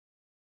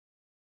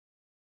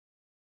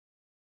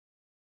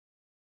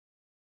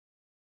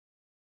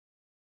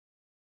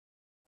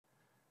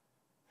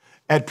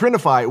At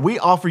Printify, we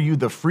offer you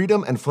the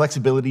freedom and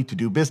flexibility to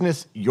do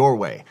business your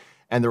way.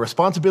 And the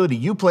responsibility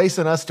you place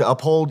on us to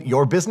uphold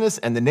your business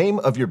and the name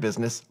of your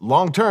business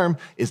long-term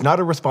is not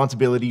a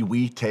responsibility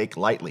we take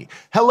lightly.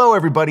 Hello,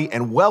 everybody,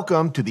 and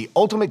welcome to the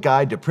ultimate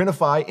guide to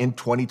Printify in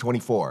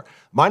 2024.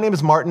 My name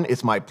is Martin.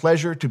 It's my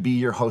pleasure to be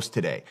your host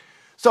today.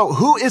 So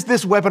who is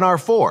this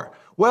webinar for?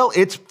 Well,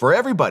 it's for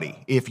everybody.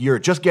 If you're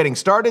just getting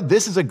started,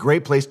 this is a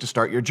great place to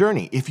start your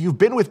journey. If you've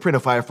been with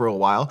Printify for a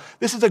while,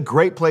 this is a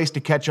great place to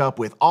catch up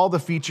with all the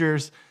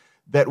features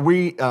that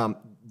we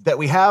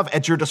have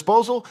at your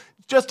disposal,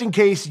 just in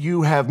case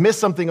you have missed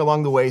something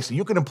along the way, so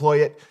you can employ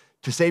it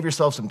to save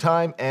yourself some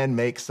time and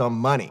make some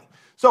money.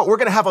 So we're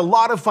going to have a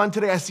lot of fun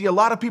today. I see a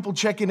lot of people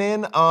checking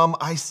in.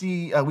 I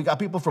see we got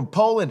people from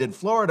Poland and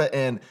Florida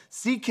and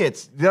Sea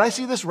Kits. Did I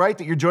see this right,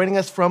 that you're joining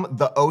us from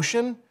the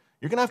ocean?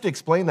 You're going to have to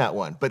explain that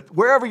one. But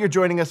wherever you're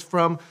joining us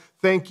from,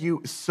 thank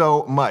you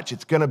so much.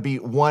 It's going to be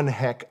one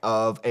heck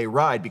of a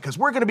ride because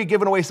we're going to be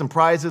giving away some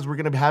prizes. We're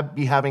going to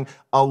be having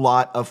a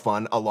lot of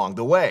fun along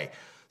the way.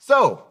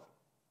 So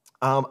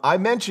I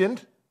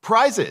mentioned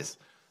prizes.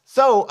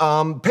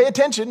 So pay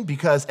attention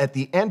because at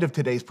the end of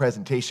today's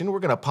presentation,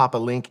 we're going to pop a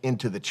link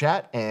into the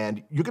chat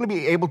and you're going to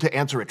be able to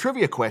answer a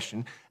trivia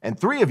question. And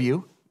 3 of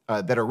you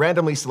that are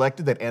randomly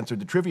selected that answered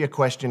the trivia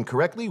question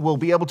correctly will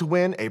be able to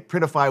win a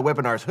Printify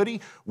Webinars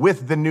hoodie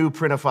with the new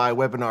Printify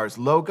Webinars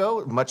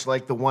logo, much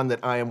like the one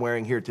that I am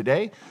wearing here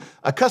today,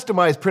 a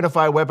customized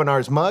Printify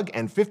Webinars mug,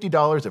 and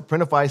 $50 of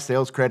Printify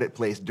sales credit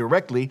placed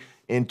directly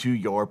into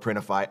your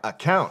Printify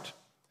account.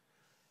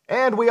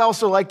 And we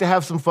also like to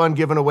have some fun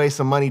giving away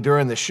some money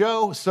during the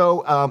show.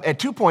 So at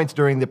 2 points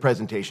during the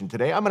presentation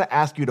today, I'm going to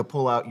ask you to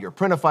pull out your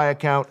Printify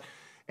account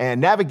and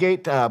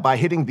navigate by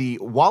hitting the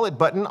wallet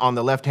button on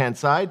the left-hand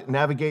side,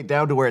 navigate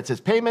down to where it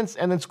says payments,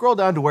 and then scroll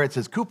down to where it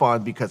says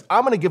coupon, because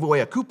I'm going to give away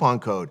a coupon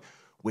code.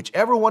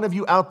 Whichever one of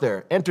you out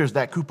there enters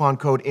that coupon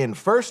code in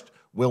first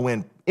will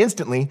win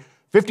instantly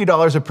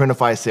 $50 of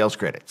Printify sales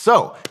credit.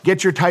 So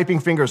get your typing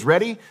fingers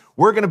ready.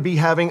 We're going to be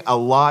having a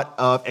lot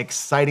of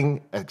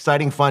exciting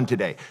fun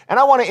today. And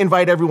I want to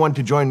invite everyone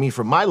to join me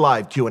for my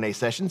live Q&A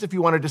sessions if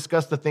you want to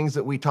discuss the things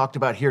that we talked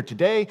about here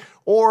today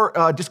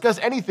or discuss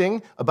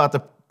anything about the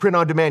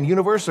print-on-demand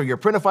universe or your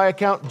Printify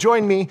account.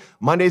 Join me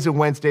Mondays and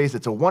Wednesdays.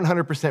 It's a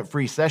 100%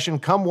 free session.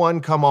 Come one,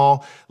 come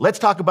all. Let's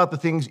talk about the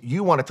things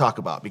you want to talk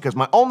about, because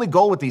my only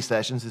goal with these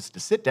sessions is to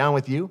sit down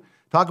with you,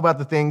 talk about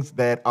the things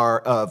that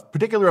are of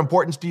particular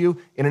importance to you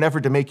in an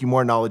effort to make you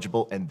more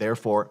knowledgeable and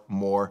therefore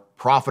more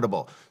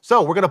profitable.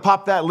 So we're going to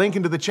pop that link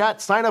into the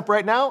chat. Sign up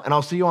right now, and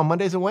I'll see you on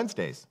Mondays and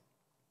Wednesdays.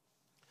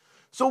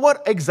 So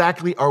what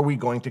exactly are we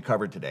going to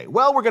cover today?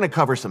 Well, we're going to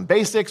cover some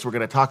basics. We're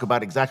going to talk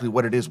about exactly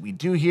what it is we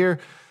do here.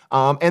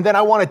 And then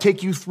I want to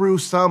take you through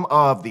some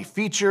of the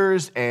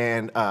features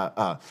and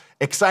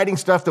exciting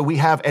stuff that we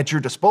have at your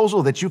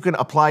disposal that you can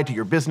apply to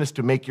your business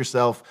to make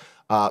yourself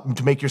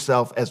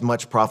as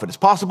much profit as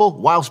possible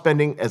while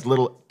spending as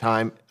little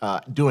time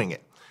doing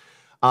it.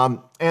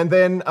 And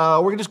then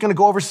we're just going to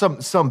go over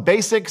some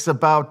basics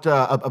about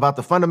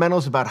the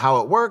fundamentals, about how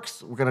it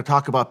works. We're going to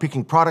talk about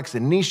picking products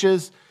and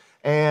niches,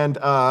 and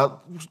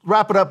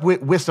wrap it up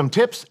with some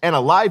tips and a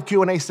live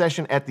Q&A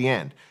session at the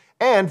end.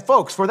 And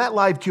folks, for that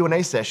live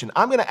Q&A session,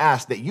 I'm going to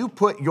ask that you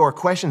put your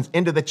questions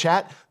into the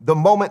chat the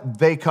moment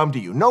they come to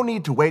you. No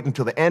need to wait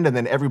until the end and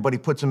then everybody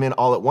puts them in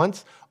all at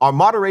once. Our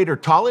moderator,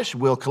 Talish,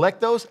 will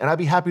collect those, and I'd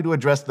be happy to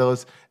address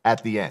those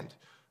at the end.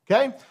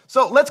 Okay?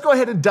 So let's go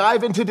ahead and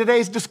dive into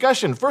today's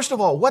discussion. First of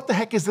all, what the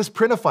heck is this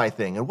Printify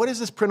thing? And what is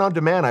this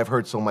print-on-demand I've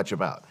heard so much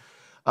about?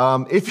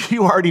 If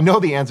you already know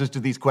the answers to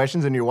these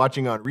questions and you're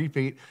watching on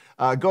repeat,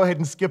 go ahead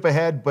and skip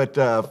ahead. But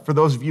for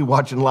those of you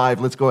watching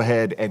live, let's go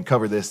ahead and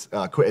cover this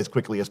as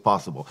quickly as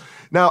possible.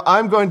 Now,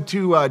 I'm going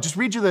to just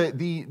read you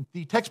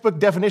the textbook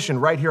definition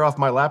right here off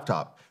my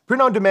laptop.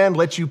 Print-on-demand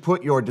lets you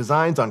put your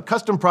designs on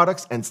custom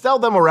products and sell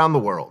them around the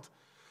world.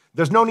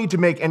 There's no need to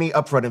make any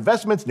upfront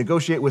investments,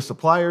 negotiate with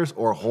suppliers,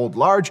 or hold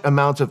large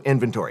amounts of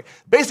inventory.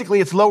 Basically,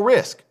 it's low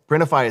risk.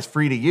 Printify is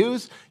free to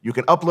use. You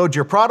can upload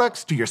your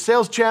products to your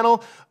sales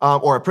channel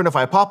or a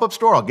Printify pop-up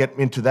store. I'll get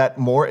into that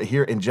more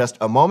here in just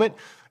a moment.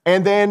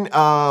 And then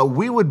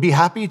we would be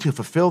happy to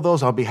fulfill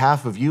those on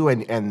behalf of you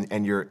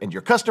and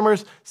your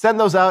customers. Send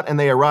those out and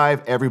they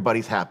arrive.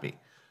 Everybody's happy.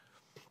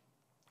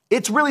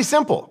 It's really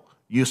simple.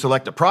 You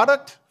select a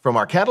product from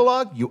our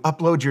catalog, you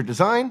upload your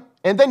design,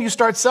 and then you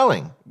start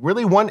selling.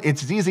 Really,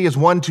 it's as easy as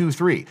 1, 2,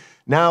 3.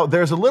 Now,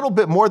 there's a little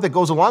bit more that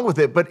goes along with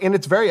it, but in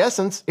its very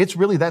essence, it's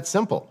really that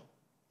simple.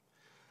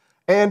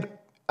 And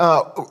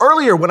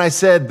earlier, when I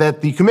said that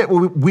the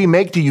commitment we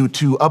make to you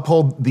to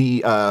uphold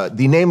the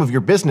name of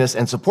your business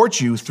and support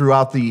you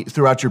throughout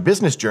your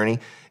business journey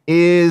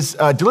is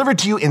delivered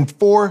to you in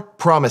 4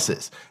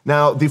 promises.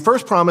 Now, the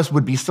first promise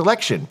would be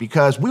selection,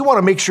 because we want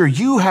to make sure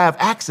you have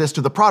access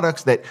to the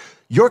products that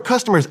your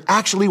customers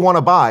actually want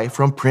to buy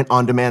from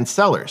print-on-demand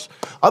sellers.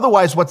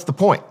 Otherwise, what's the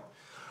point?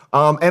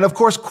 And of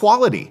course,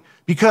 quality,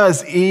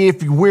 because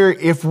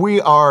if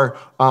we are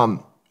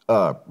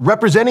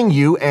representing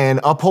you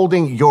and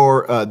upholding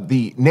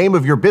the name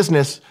of your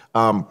business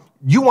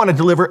you want to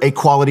deliver a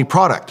quality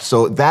product.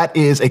 So that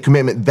is a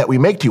commitment that we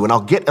make to you. And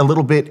I'll get a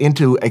little bit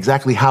into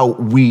exactly how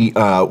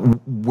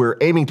we're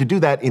aiming to do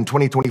that in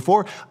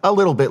 2024 a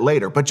little bit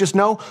later. But just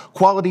know,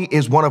 quality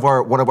is one of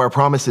our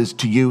promises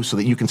to you so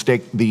that you can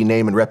stake the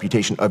name and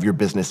reputation of your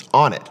business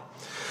on it.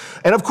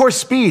 And of course,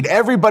 speed.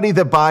 Everybody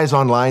that buys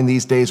online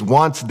these days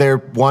wants their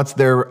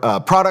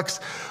products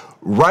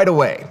right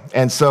away.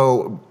 And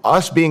so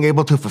us being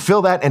able to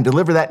fulfill that and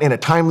deliver that in a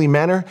timely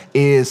manner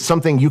is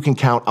something you can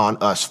count on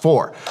us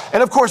for.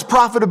 And of course,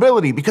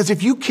 profitability, because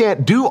if you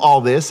can't do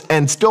all this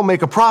and still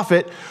make a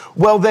profit,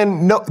 well,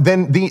 then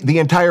the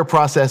entire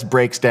process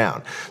breaks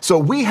down. So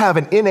we have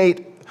an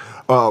innate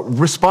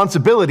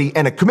responsibility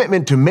and a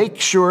commitment to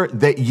make sure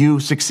that you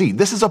succeed.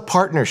 This is a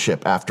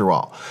partnership after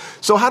all.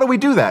 So how do we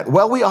do that?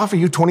 Well, we offer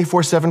you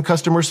 24/7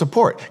 customer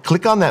support.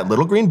 Click on that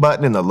little green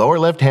button in the lower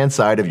left-hand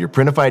side of your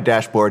Printify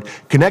dashboard,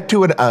 connect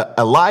to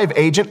a live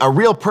agent, a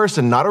real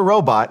person, not a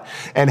robot,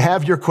 and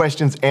have your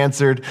questions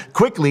answered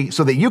quickly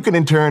so that you can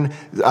in turn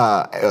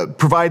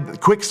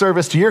provide quick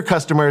service to your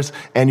customers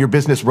and your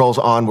business rolls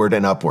onward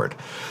and upward.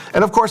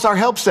 And of course, our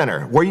Help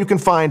Center, where you can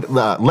find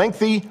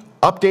lengthy,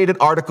 updated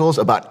articles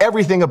about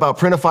everything about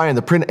Printify and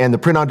the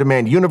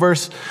print-on-demand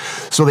universe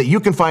so that you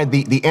can find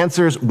the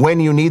answers when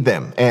you need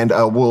them. And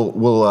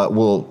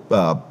we'll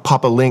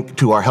pop a link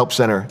to our Help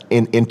Center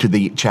into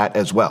the chat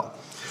as well.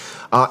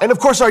 And of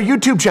course, our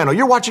YouTube channel.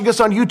 You're watching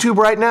us on YouTube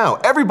right now.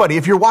 Everybody,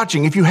 if you're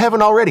watching, if you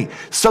haven't already,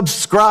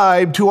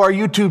 subscribe to our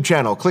YouTube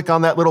channel. Click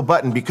on that little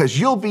button because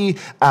you'll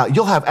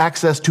have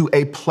access to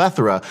a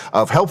plethora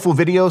of helpful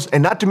videos,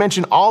 and not to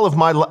mention all of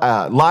my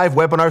live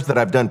webinars that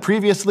I've done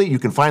previously. You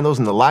can find those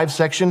in the live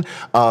section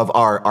of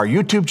our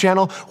YouTube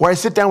channel, where I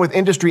sit down with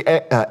industry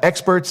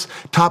experts,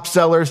 top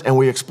sellers, and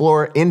we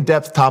explore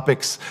in-depth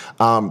topics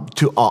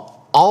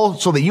all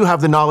so that you have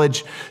the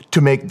knowledge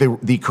to make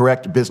the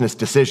correct business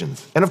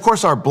decisions. And of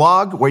course, our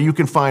blog, where you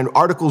can find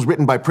articles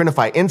written by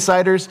Printify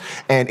insiders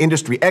and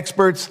industry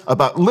experts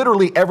about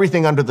literally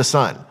everything under the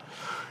sun.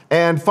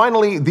 And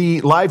finally,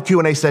 the live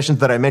Q&A sessions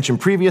that I mentioned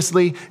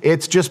previously,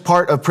 it's just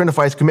part of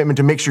Printify's commitment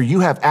to make sure you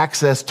have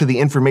access to the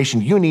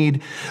information you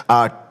need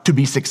to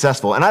be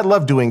successful. And I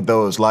love doing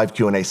those live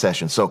Q&A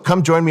sessions. So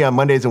come join me on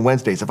Mondays and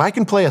Wednesdays. If I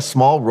can play a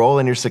small role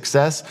in your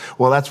success,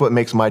 well, that's what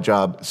makes my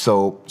job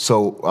so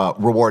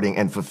rewarding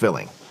and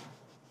fulfilling.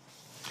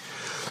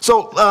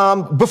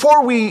 So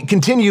before we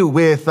continue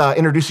with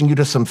introducing you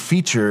to some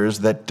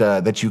features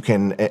that you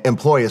can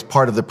employ as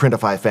part of the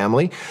Printify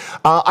family,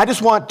 I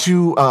just want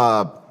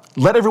to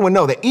let everyone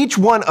know that each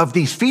one of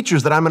these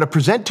features that I'm going to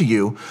present to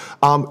you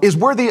is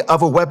worthy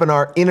of a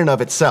webinar in and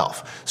of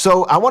itself.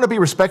 So I want to be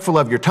respectful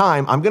of your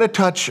time. I'm going to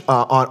touch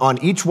on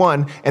each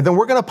one, and then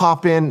we're going to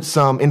pop in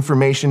some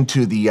information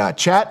to the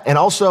chat. And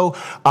also,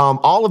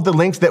 all of the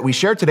links that we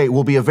share today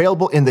will be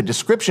available in the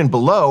description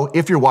below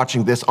if you're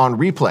watching this on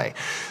replay.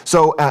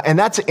 So, and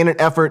that's in an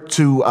effort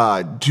to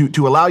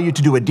allow you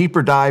to do a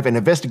deeper dive and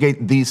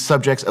investigate these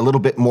subjects a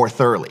little bit more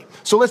thoroughly.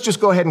 So let's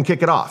just go ahead and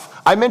kick it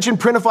off. I mentioned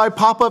Printify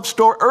Pop-Up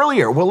Store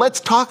earlier. Well, let's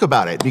talk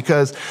about it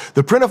because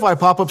the Printify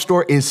Pop-Up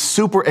Store is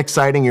super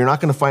exciting. You're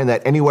not going to find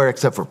that anywhere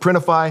except for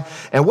Printify.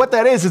 And what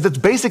that is it's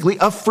basically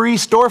a free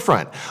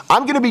storefront.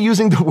 I'm going to be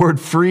using the word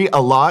free a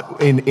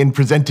lot in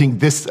presenting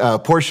this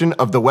portion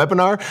of the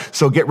webinar,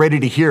 so get ready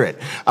to hear it.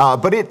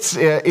 But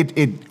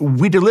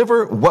we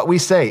deliver what we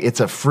say. It's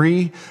a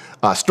free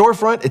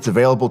storefront. It's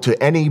available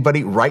to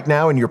anybody right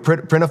now in your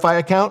Printify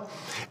account.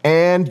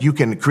 And you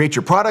can create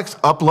your products,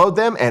 upload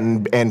them,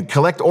 and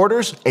collect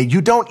orders. And you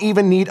don't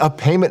even need a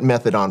payment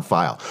method on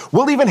file.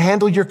 We'll even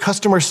handle your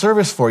customer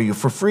service for you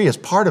for free as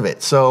part of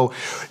it. So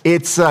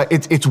it's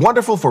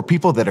wonderful for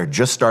people that are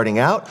just starting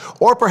out,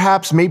 or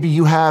perhaps maybe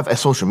you have a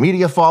social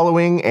media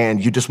following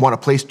and you just want a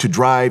place to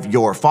drive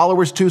your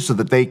followers to so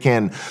that they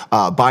can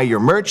buy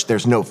your merch.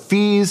 There's no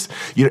fees.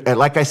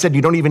 Like I said,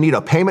 you don't even need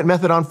a payment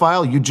method on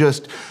file. You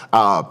just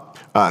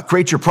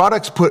create your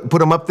products, put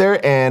them up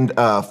there, and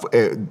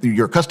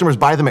your customers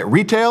buy them at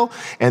retail,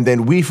 and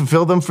then we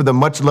fulfill them for the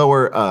much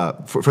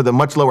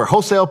lower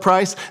wholesale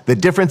price. The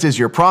difference is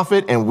your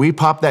profit, and we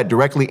pop that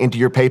directly into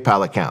your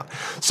PayPal account.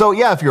 So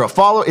yeah, if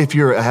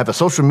you have a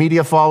social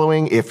media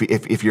following,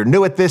 if you're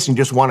new at this and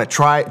you just want to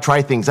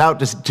try things out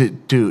just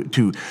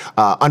to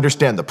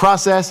understand the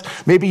process,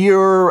 maybe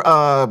you're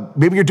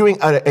doing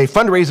a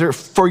fundraiser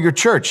for your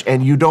church,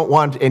 and you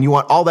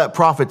want all that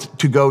profits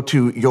to go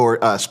to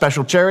your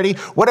special charity.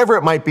 Whatever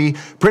it might be,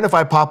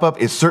 Printify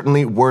Pop-Up is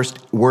certainly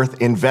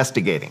worth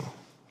investigating.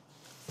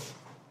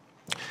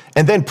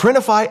 And then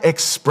Printify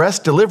Express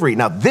delivery.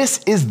 Now,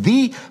 this is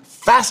the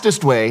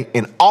fastest way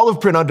in all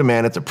of print on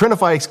demand. It's a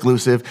Printify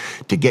exclusive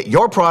to get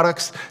your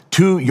products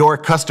to your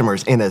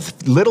customers in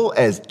as little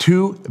as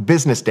 2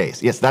 business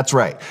days. Yes, that's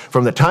right.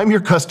 From the time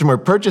your customer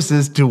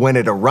purchases to when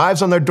it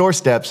arrives on their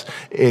doorsteps,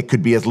 it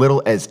could be as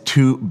little as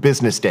 2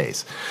 business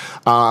days.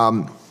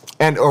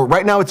 And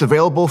right now it's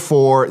available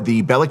for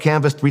the Bella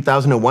Canvas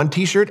 3001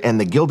 t-shirt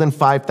and the Gildan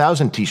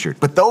 5000 t-shirt.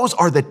 But those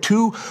are the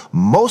two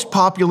most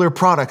popular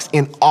products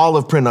in all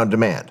of print on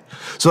demand.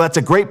 So that's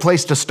a great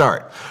place to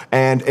start.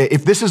 And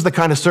if this is the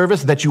kind of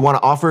service that you want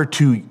to offer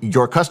to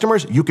your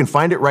customers, you can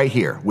find it right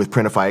here with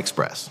Printify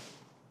Express.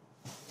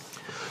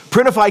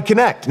 Printify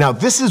Connect. Now,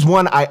 this is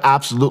one I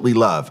absolutely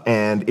love.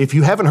 And if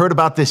you haven't heard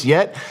about this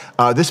yet,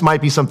 this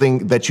might be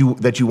something that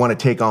you want to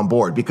take on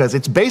board, because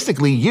it's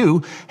basically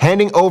you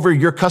handing over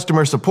your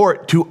customer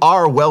support to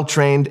our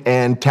well-trained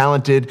and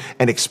talented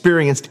and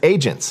experienced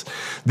agents.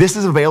 This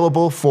is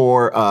available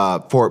for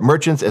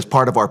merchants as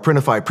part of our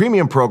Printify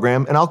Premium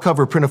program, and I'll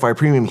cover Printify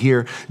Premium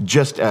here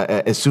just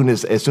as soon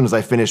as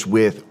I finish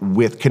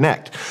with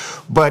Connect.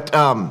 But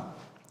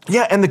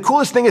yeah, and the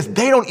coolest thing is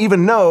they don't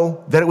even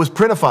know that it was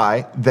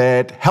Printify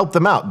that helped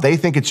them out. They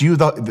think it's you.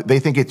 They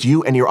think it's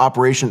you and your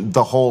operation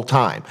the whole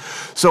time.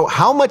 So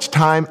how much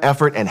time,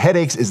 effort, and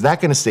headaches is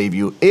that going to save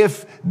you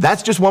if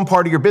that's just one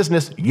part of your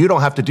business you don't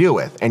have to deal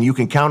with, and you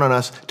can count on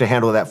us to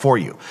handle that for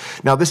you.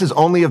 Now, this is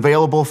only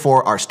available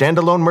for our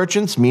standalone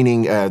merchants,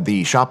 meaning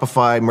the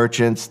Shopify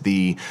merchants,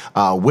 the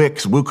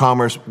Wix,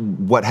 WooCommerce,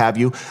 what have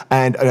you,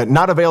 and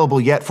not available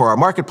yet for our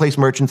marketplace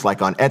merchants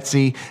like on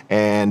Etsy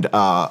and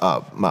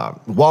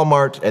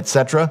Walmart,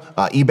 etc.,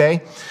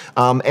 eBay.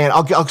 And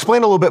I'll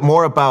explain a little bit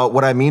more about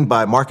what I mean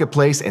by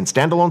marketplace and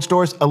standalone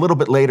stores a little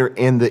bit later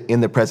in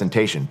the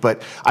presentation.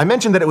 But I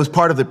mentioned that it was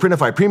part of the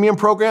Printify Premium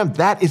program.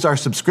 That is our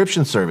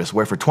subscription service,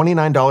 where for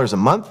 $29 a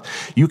month,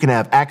 you can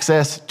have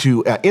access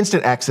to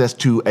instant access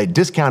to a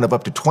discount of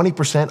up to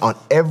 20% on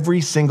every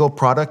single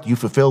product you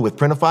fulfill with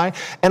Printify,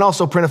 and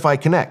also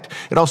Printify Connect.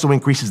 It also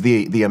increases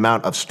the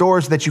amount of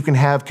stores that you can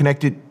have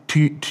connected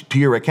to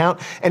your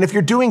account. And if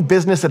you're doing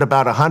business at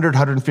about $100,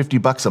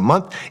 $150 a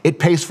month, it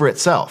pays for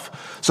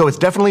itself. So it's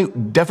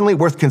definitely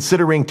worth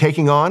considering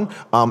taking on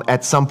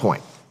at some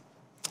point.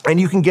 And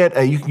you can get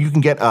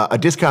a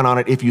discount on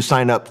it if you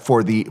sign up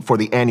for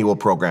the annual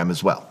program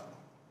as well.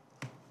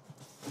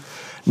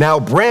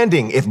 Now,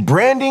 branding. If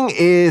branding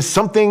is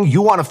something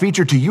you want to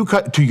feature to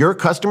your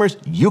customers,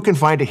 you can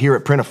find it here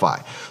at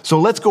Printify. So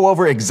let's go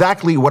over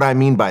exactly what I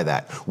mean by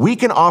that. We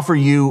can offer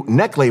you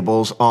neck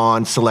labels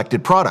on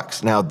selected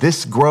products. Now,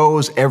 this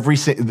grows the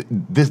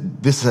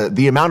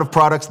amount of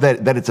products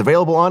that it's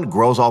available on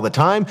grows all the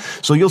time.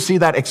 So you'll see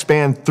that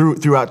expand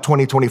throughout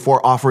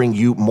 2024, offering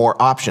you more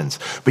options.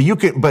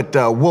 But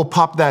we'll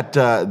pop that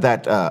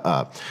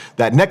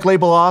neck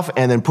label off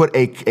and then put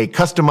a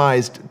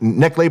customized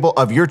neck label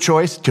of your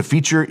choice to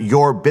feature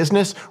your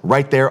business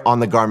right there on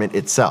the garment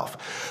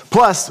itself.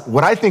 Plus,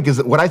 what I think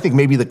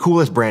maybe the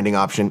coolest branding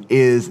option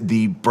is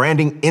the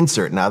branding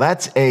insert. Now,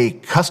 that's a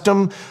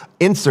custom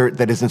insert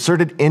that is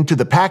inserted into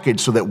the package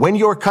so that when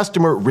your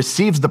customer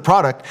receives the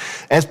product,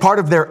 as part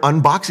of their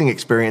unboxing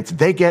experience,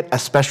 they get a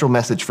special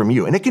message from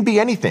you. And it could be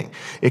anything.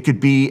 It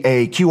could be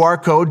a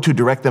QR code to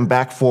direct them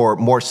back for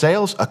more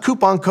sales, a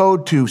coupon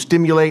code to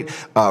stimulate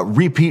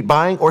repeat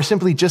buying, or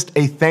simply just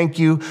a thank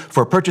you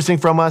for purchasing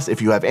from us.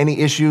 If you have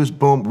any issues,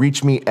 boom,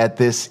 reach me at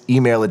this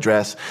email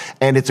address.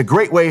 And it's a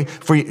great way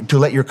for you to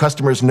let your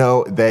customers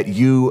know that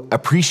you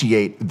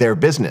appreciate their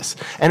business.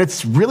 And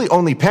it's really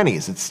only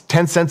pennies. It's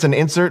 10 cents an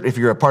insert if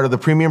you're a part of the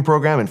premium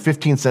program, and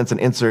 15 cents an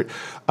insert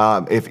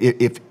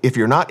if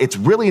you're not.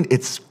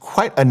 It's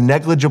quite a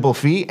negligible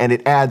fee, and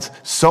it adds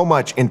so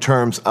much in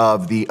terms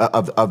of the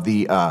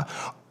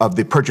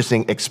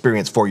purchasing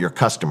experience for your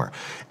customer.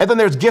 And then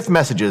there's gift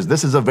messages.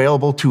 This is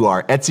available to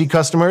our Etsy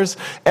customers.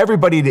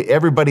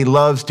 Everybody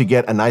loves to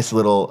get a nice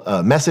little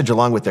message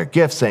along with their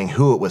gift saying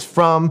who it was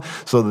from,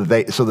 so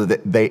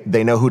that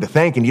they know who to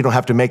thank, and you don't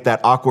have to make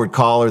that awkward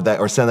call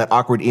or send that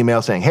awkward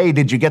email saying, "Hey,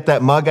 did you get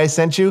that mug I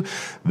sent you?"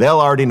 They'll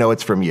already know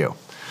it's from you.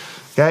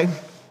 Okay?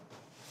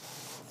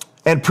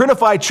 And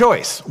Printify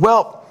Choice.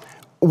 Well,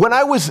 when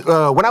I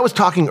was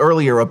talking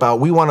earlier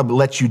about we want to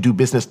let you do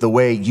business the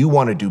way you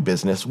want to do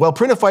business, well,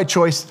 Printify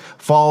Choice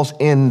falls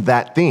in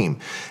that theme.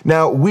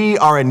 Now, we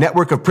are a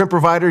network of print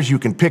providers. You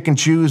can pick and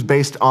choose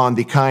based on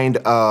the kind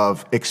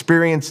of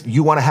experience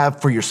you want to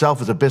have for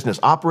yourself as a business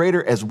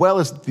operator, as well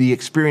as the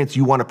experience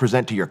you want to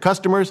present to your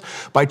customers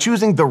by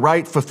choosing the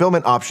right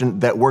fulfillment option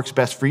that works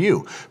best for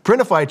you.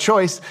 Printify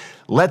Choice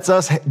lets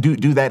us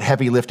do that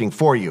heavy lifting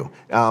for you.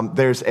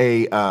 There's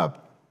a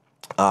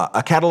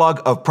catalog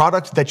of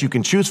products that you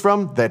can choose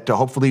from that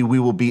hopefully we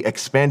will be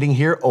expanding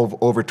here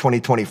over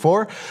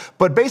 2024.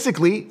 But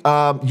basically,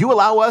 you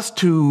allow us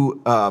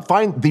to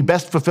find the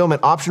best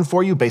fulfillment option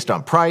for you based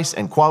on price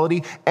and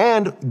quality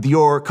and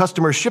your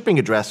customer's shipping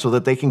address so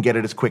that they can get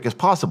it as quick as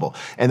possible.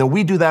 And then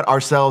we do that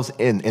ourselves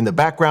in the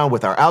background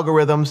with our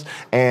algorithms,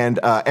 and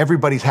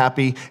everybody's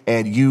happy,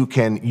 and you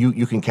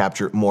can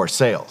capture more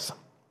sales.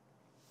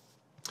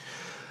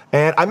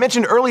 And I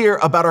mentioned earlier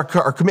about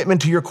our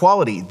commitment to your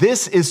quality.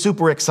 This is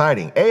super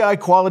exciting. AI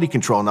quality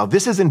control. Now,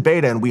 this is in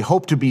beta, and we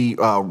hope to be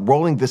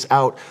rolling this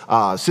out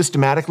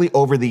systematically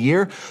over the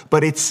year.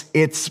 But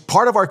it's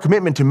part of our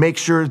commitment to make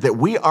sure that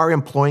we are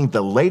employing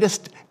the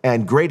latest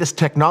and greatest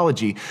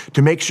technology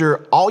to make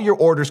sure all your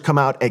orders come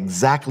out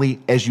exactly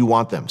as you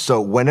want them.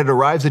 So when it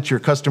arrives at your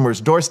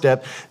customer's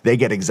doorstep, they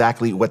get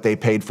exactly what they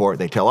paid for.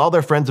 They tell all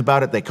their friends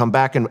about it. They come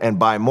back and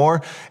buy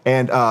more.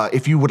 And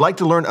if you would like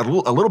to learn a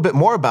little bit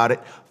more about it,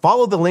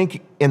 follow the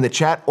link in the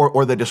chat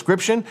or the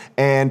description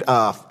and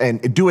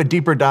do a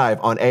deeper dive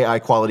on AI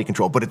quality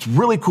control. But it's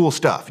really cool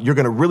stuff. You're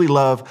going to really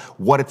love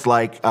what it's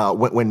like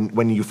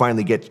when you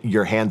finally get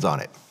your hands on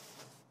it.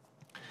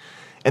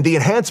 And the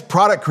Enhanced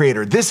Product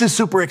Creator, this is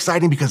super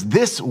exciting because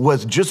this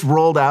was just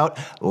rolled out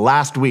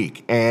last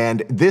week.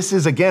 And this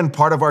is, again,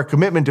 part of our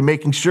commitment to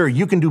making sure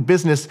you can do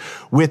business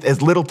with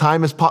as little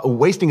time as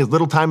wasting as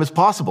little time as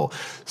possible.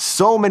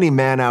 So many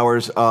man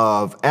hours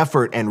of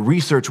effort and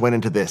research went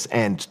into this,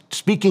 and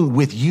speaking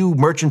with you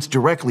merchants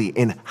directly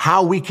in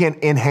how we can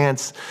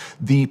enhance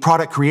the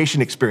product creation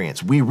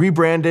experience. We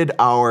rebranded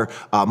our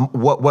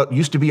what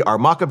used to be our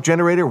mockup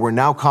generator. We're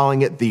now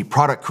calling it the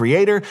Product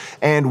Creator,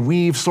 and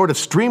we've sort of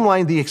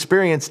streamlined the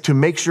experience to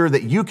make sure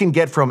that you can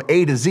get from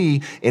A to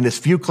Z in as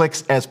few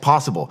clicks as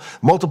possible.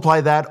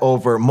 Multiply that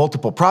over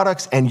multiple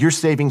products and you're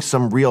saving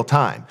some real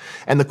time.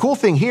 And the cool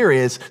thing here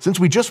is, since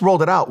we just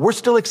rolled it out, we're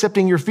still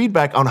accepting your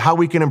feedback on how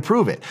we can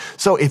improve it.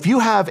 So if you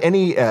have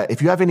any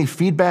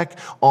feedback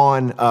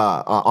on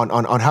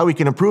how we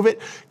can improve it,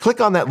 click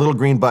on that little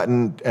green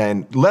button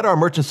and let our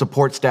merchant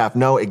support staff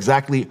know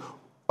exactly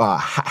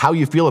how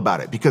you feel about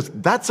it, because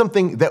that's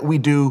something that we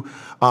do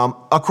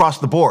across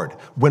the board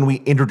when we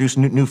introduce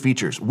new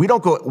features. We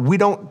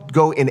don't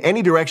go in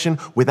any direction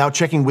without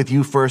checking with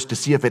you first to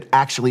see if it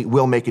actually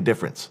will make a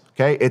difference.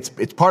 Okay, it's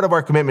part of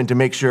our commitment to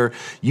make sure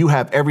you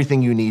have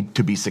everything you need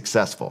to be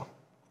successful.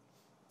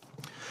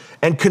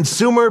 And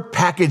consumer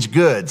packaged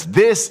goods.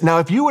 Now,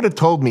 if you would have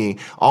told me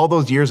all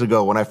those years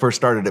ago when I first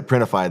started at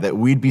Printify that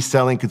we'd be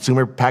selling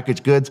consumer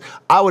packaged goods,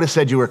 I would have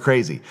said you were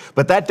crazy.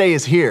 But that day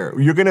is here.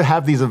 You're going to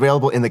have these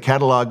available in the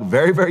catalog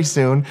very, very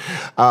soon.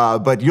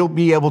 But you'll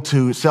be able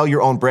to sell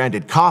your own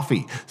branded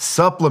coffee,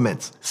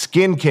 supplements,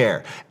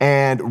 skincare,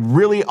 and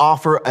really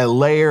offer a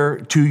layer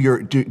to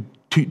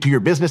your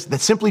business that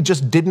simply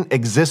just didn't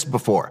exist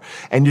before.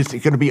 And it's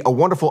going to be a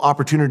wonderful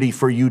opportunity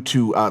for you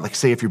to, like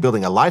say if you're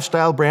building a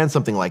lifestyle brand,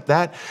 something like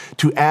that,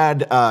 to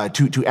add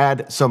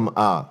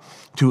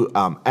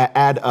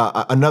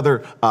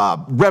another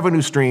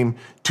revenue stream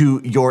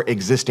to your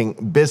existing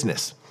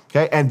business.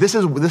 Okay, and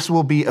this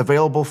will be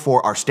available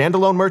for our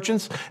standalone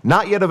merchants,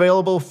 not yet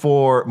available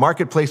for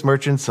marketplace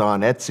merchants on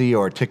Etsy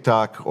or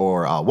TikTok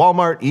or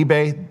Walmart,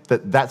 eBay,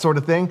 that sort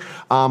of thing.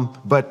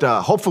 But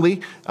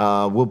hopefully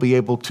we'll be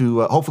able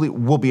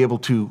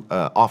to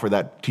offer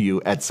that to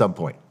you at some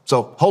point.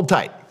 So hold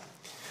tight.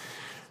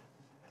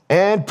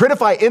 And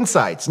Printify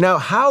Insights. Now,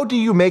 how do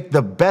you make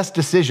the best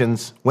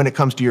decisions when it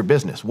comes to your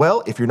business?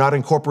 Well, if you're not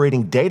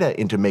incorporating data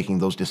into making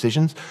those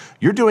decisions,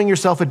 you're doing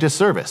yourself a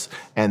disservice.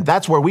 And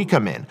that's where we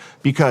come in,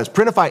 because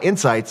Printify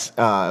Insights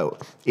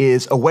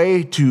is a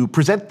way to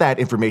present that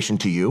information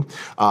to you,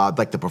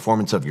 like the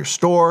performance of your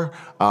store,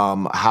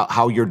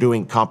 how you're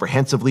doing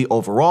comprehensively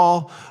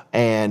overall,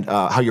 and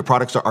how your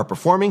products are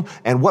performing,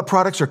 and what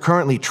products are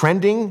currently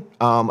trending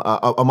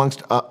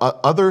amongst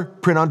other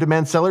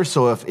print-on-demand sellers.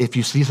 So if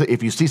you see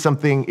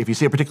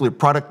a particular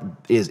product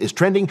is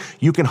trending,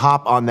 you can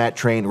hop on that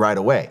train right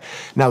away.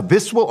 Now,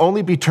 this will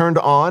only be turned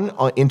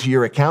on into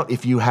your account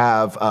if you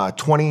have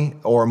 20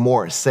 or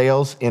more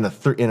sales in a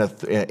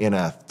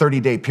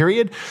 30-day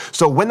period.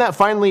 So when that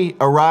finally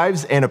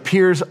arrives and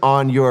appears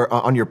on your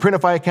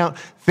Printify account,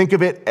 think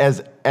of it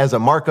as a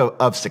mark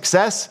of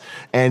success,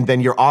 and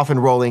then you're off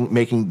and rolling,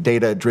 making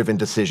data-driven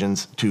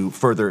decisions to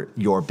further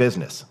your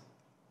business.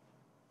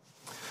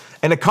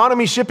 And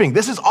economy shipping.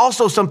 This is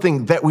also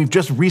something that we've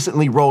just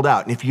recently rolled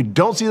out. And if you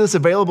don't see this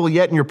available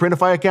yet in your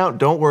Printify account,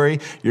 don't worry,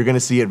 you're going to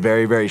see it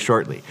very, very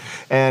shortly.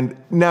 And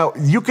now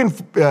you can,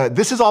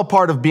 this is all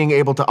part of being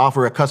able to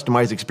offer a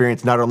customized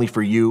experience, not only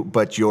for you,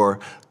 but your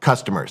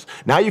customers.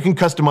 Now you can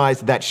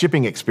customize that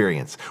shipping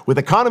experience. With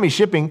economy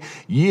shipping,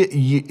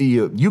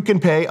 you can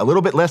pay a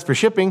little bit less for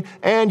shipping,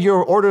 and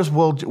your orders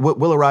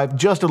will arrive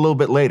just a little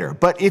bit later.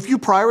 But if you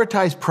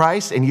prioritize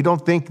price and you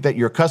don't think that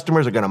your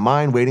customers are going to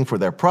mind waiting for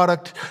their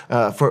product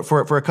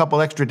for a couple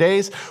extra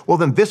days, well,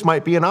 then this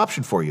might be an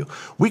option for you.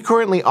 We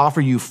currently offer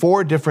you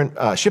 4 different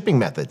shipping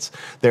methods.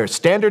 There's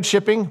standard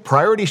shipping,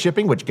 priority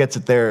shipping, which gets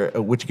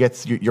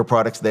your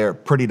products there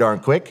pretty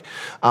darn quick,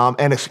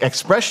 and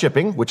express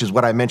shipping, which is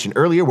what I mentioned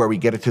earlier, where we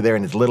get it to there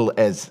in as little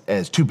as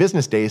 2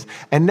 business days,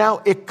 and now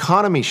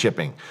economy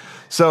shipping.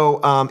 So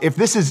if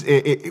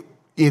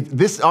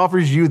this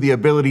offers you the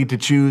ability to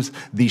choose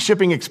the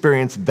shipping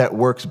experience that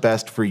works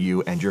best for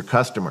you and your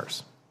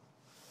customers.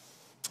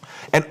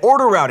 And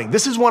order routing,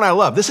 this is one I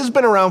love. This has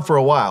been around for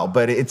a while,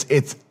 but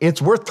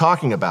it's worth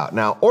talking about.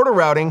 Now, order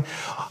routing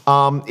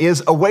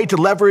is a way to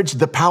leverage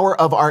the power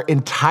of our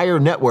entire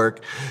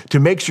network to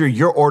make sure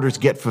your orders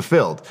get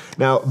fulfilled.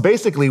 Now,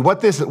 basically,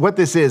 what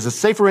this is,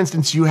 say for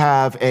instance, you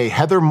have a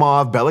Heather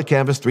Mauve Bella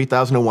Canvas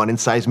 3001 in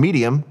size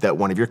medium that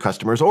one of your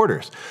customers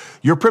orders.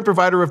 Your print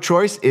provider of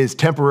choice is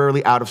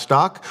temporarily out of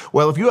stock.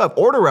 Well, if you have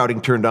order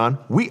routing turned on,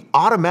 we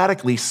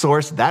automatically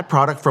source that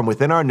product from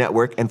within our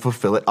network and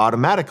fulfill it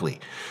automatically.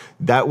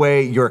 That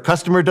way, your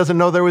customer doesn't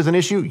know there was an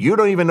issue. You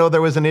don't even know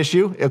there was an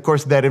issue. Of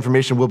course, that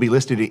information will be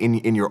listed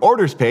in your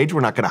orders page. We're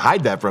not going to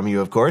hide that from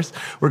you, of course.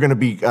 We're going to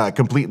be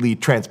completely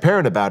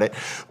transparent about it.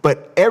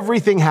 But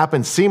everything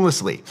happens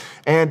seamlessly.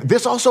 And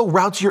this also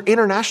routes your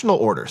international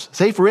orders.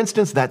 Say, for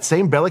instance, that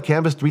same Bella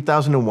Canvas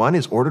 3001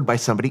 is ordered by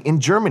somebody in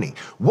Germany.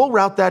 We'll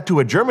route that to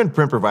a German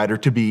print provider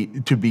to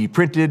be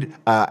printed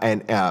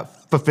and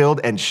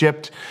fulfilled and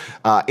shipped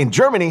in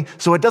Germany,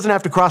 so it doesn't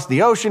have to cross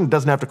the ocean, it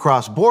doesn't have to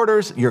cross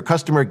borders. Your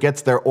customer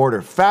gets their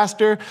order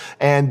faster,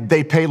 and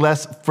they pay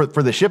less for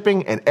the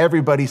shipping, and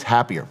everybody's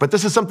happier. But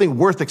this is something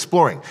worth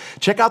exploring.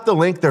 Check out the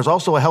link. There's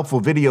also a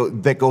helpful video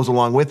that goes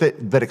along with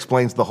it that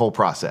explains the whole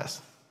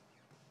process.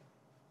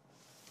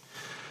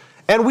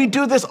 And we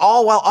do this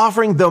all while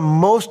offering the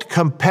most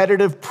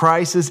competitive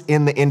prices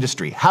in the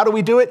industry. How do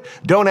we do it?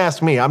 Don't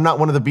ask me. I'm not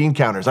one of the bean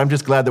counters. I'm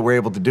just glad that we're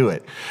able to do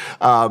it.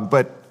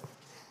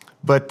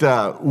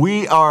 But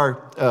we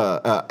are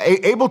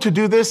able to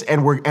do this,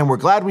 and we're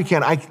glad we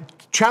can. I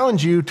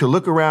challenge you to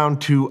look around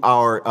to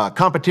our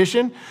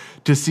competition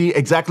to see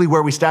exactly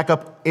where we stack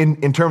up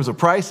in terms of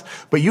price.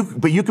 But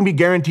you can be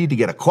guaranteed to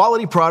get a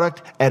quality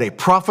product at a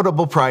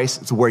profitable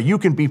price, where you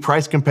can be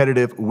price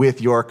competitive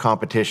with your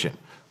competition.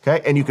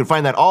 Okay, and you can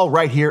find that all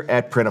right here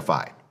at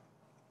Printify.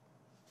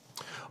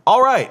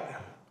 All right.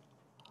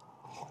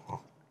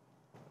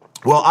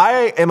 Well,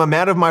 I am a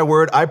man of my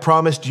word. I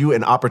promised you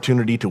an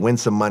opportunity to win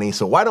some money,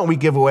 so why don't we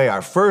give away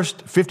our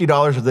first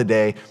 $50 of the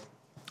day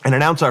and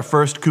announce our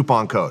first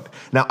coupon code.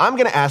 Now, I'm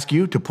going to ask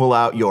you to pull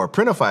out your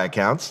Printify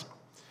accounts,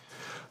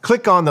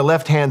 click on the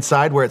left-hand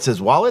side where it says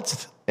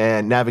Wallets,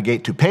 and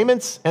navigate to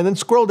Payments, and then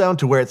scroll down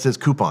to where it says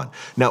Coupon.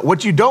 Now,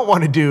 what you don't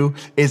want to do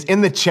is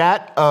in the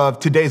chat of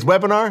today's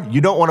webinar,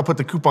 you don't want to put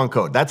the coupon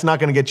code. That's not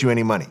going to get you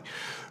any money.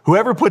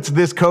 Whoever puts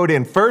this code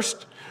in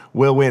first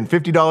will win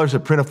 $50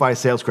 of Printify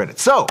sales credit.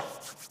 So,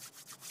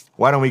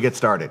 why don't we get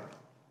started?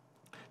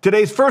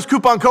 Today's first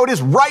coupon code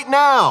is right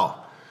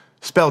now,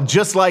 spelled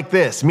just like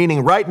this,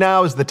 meaning right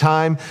now is the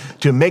time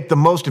to make the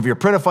most of your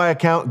Printify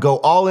account, go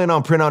all in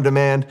on print on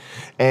demand,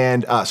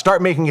 and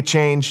start making a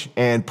change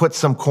and put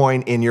some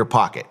coin in your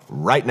pocket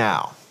right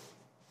now.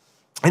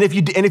 And if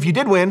you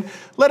did win,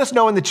 let us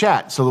know in the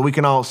chat so that we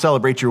can all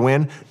celebrate your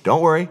win.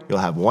 Don't worry, you'll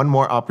have one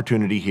more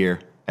opportunity here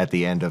at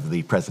the end of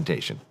the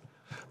presentation.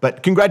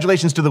 But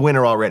congratulations to the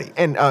winner already.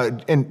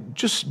 And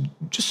just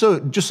so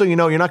you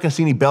know, you're not going to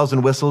see any bells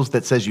and whistles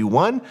that says you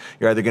won.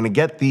 You're either going to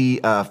get the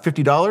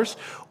 $50,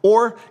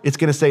 or it's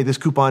going to say this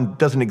coupon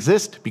doesn't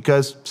exist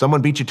because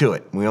someone beat you to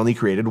it. We only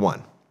created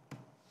one.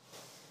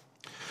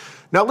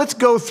 Now let's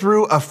go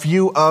through a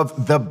few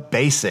of the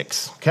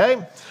basics,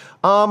 okay?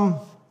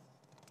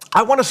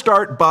 I want to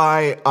start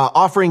by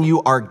offering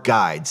you our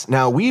guides.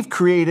 Now, we've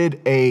created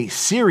a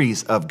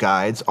series of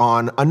guides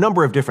on a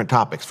number of different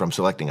topics, from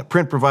selecting a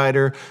print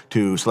provider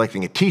to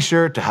selecting a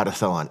t-shirt to how to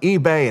sell on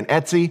eBay and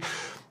Etsy.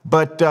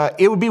 But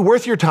it would be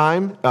worth your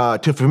time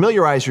to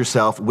familiarize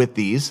yourself with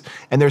these.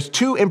 And there's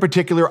two in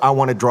particular I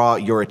want to draw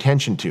your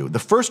attention to. The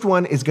first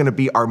one is going to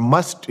be our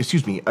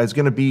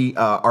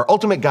our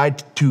ultimate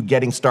guide to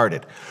getting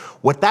started.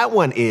 What that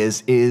one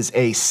is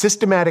a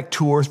systematic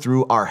tour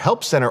through our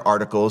Help Center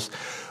articles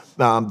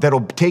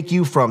that'll take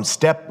you from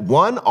step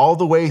one all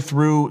the way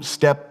through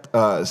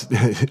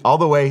all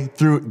the way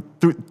through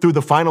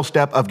the final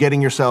step of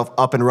getting yourself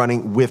up and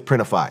running with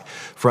Printify,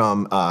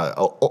 from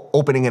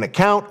opening an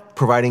account,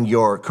 providing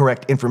your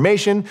correct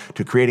information,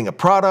 to creating a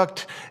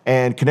product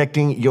and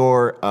connecting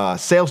your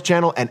sales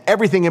channel, and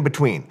everything in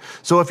between.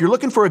 So if you're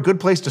looking for a good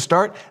place to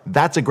start,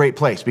 that's a great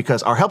place,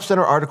 because our Help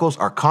Center articles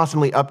are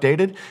constantly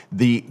updated.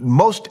 The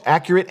most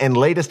accurate and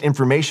latest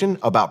information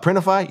about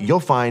Printify you'll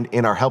find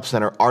in our Help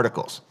Center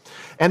articles.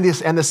 And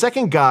the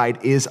second guide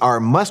is our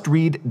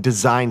must-read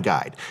design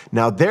guide.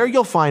 Now, there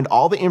you'll find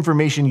all the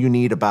information you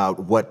need about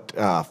what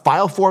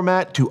file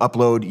format to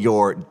upload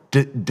your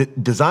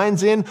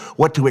designs in,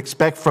 what to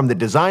expect from the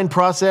design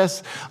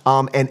process,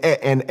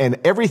 and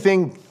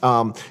everything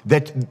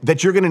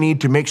that you're going to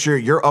need to make sure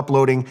you're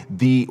uploading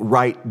the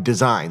right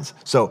designs.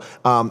 So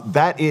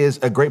that is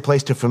a great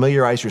place to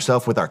familiarize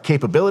yourself with our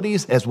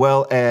capabilities, as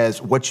well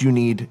as what you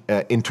need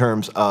in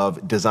terms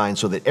of design,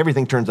 so that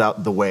everything turns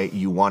out the way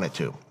you want it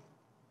to.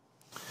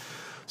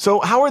 So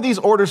how are these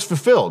orders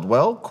fulfilled?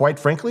 Well, quite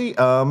frankly,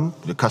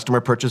 the customer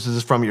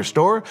purchases from your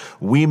store.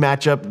 We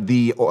match up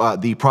the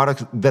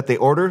products that they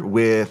order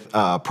with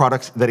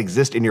products that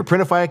exist in your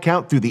Printify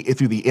account through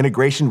the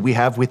integration we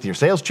have with your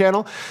sales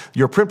channel.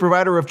 Your print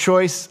provider of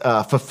choice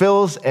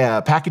fulfills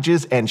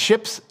packages and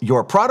ships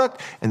your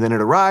product, and then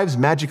it arrives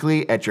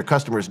magically at your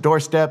customer's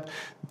doorstep.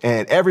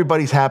 And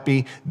everybody's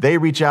happy. They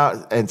reach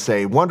out and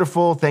say,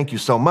 wonderful, thank you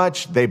so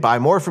much. They buy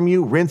more from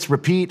you, rinse,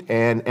 repeat,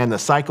 and the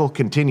cycle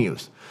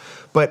continues.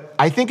 But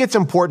I think it's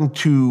important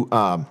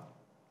to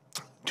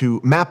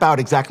map out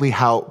exactly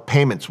how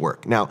payments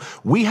work. Now,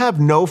 we have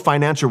no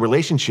financial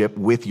relationship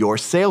with your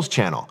sales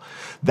channel.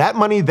 That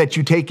money that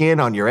you take in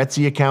on your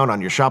Etsy account,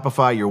 on your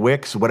Shopify, your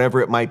Wix,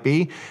 whatever it might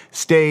be,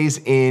 stays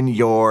on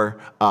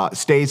your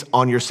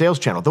sales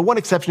channel. The one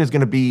exception is going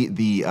to be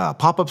the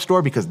pop-up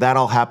store, because that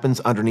all happens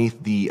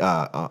underneath the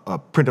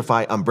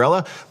Printify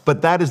umbrella,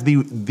 but that is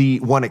the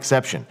one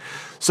exception.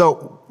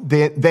 So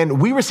then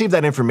we receive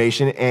that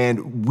information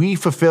and we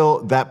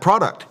fulfill that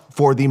product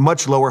for the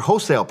much lower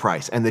wholesale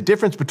price. And the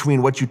difference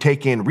between what you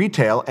take in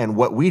retail and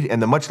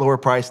the much lower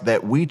price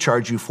that we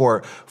charge you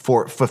for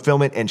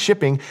fulfillment and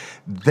shipping,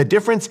 the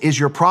difference is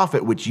your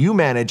profit, which you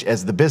manage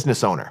as the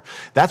business owner.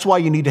 That's why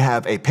you need to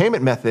have a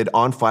payment method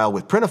on file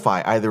with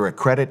Printify, either a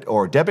credit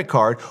or debit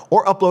card,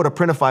 or upload a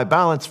Printify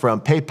balance from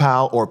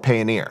PayPal or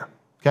Payoneer.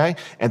 Okay,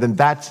 and then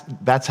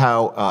that's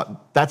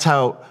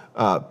how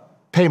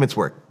payments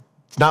work.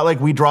 It's not like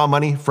we draw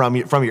money from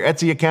your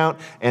Etsy account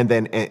and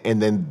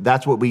then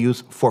that's what we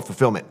use for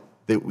fulfillment.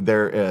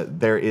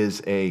 There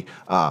is a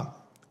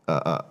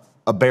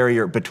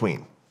barrier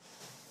between.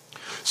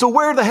 So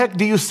where the heck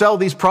do you sell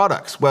these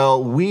products?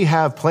 Well, we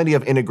have plenty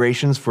of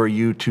integrations for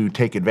you to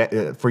take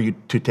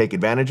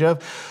advantage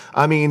of.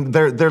 I mean,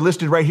 they're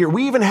listed right here.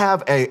 We even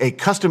have a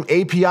custom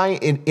API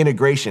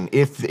integration.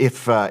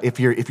 If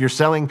you're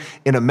selling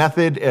in a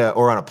method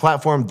or on a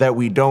platform that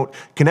we don't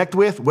connect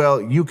with,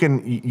 well, you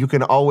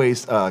can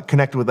always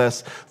connect with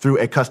us through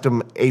a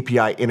custom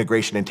API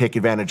integration and take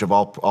advantage of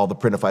all the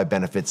Printify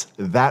benefits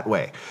that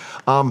way.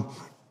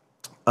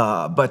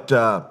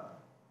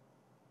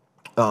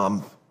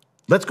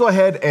 Let's go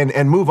ahead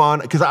and move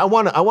on, because I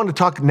want to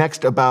talk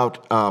next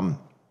about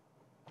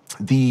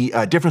the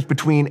difference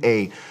between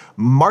a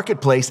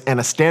marketplace and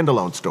a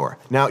standalone store.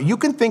 Now, you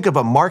can think of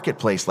a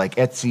marketplace like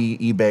Etsy,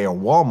 eBay, or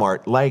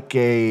Walmart like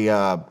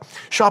a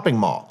shopping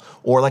mall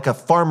or like a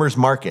farmer's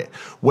market,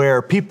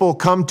 where people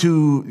come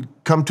to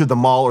the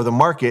mall or the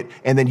market,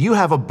 and then you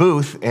have a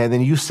booth, and then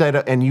you set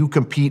up and you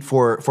compete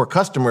for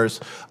customers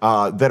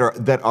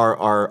that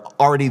are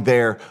already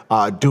there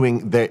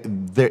doing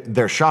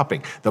their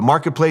shopping. The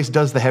marketplace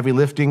does the heavy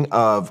lifting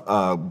of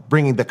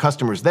bringing the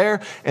customers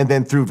there, and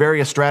then through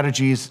various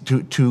strategies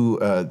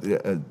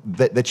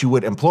that you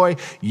would employ,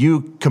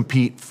 you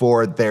compete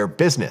for their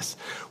business.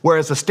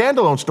 Whereas a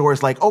standalone store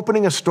is like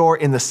opening a store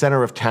in the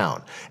center of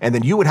town, and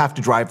then you would have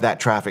to drive that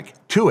traffic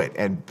to it,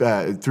 and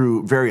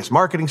through various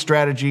marketing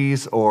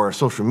strategies or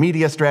social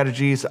media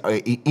strategies,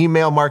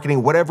 email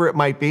marketing, whatever it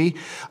might be.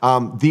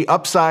 The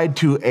upside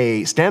to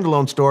a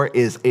standalone store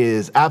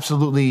is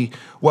absolutely,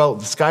 well,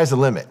 the sky's the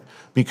limit.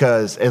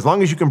 Because as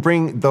long as you can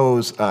bring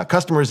those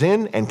customers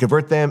in and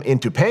convert them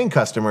into paying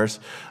customers,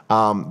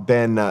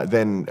 then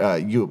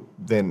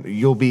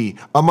you'll be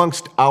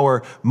amongst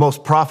our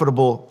most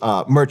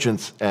profitable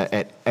merchants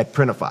at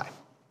Printify.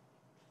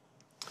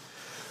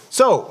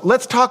 So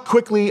let's talk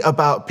quickly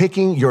about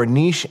picking your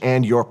niche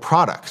and your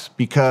products,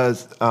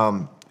 because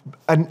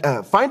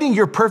finding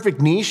your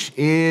perfect niche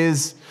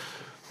is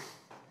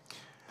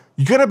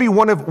going to be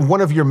one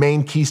of your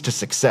main keys to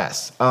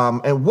success.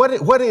 And what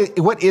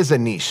is a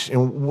niche,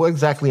 and what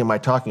exactly am I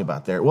talking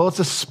about there? Well, it's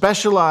a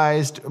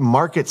specialized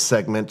market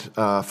segment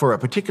for a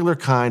particular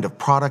kind of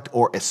product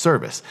or a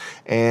service,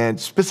 and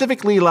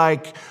specifically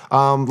like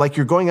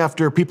you're going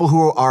after people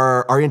who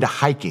are into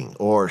hiking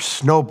or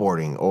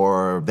snowboarding,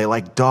 or they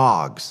like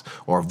dogs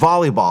or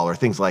volleyball or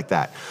things like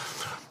that.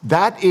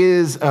 That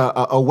is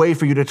a way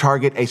for you to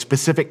target a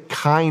specific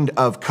kind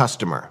of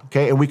customer,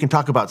 okay? And we can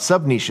talk about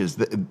sub-niches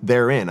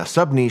therein. A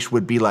sub-niche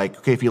would be like,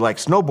 okay, if you like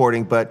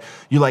snowboarding, but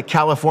you like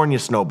California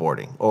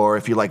snowboarding, or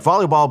if you like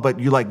volleyball, but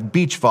you like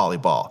beach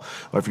volleyball,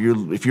 or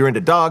if you're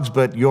into dogs,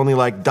 but you only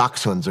like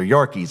Dachshunds or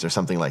Yorkies or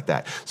something like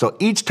that. So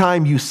each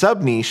time you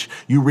sub-niche,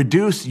 you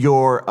reduce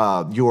your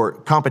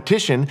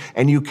competition,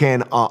 and you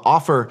can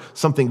offer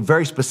something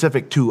very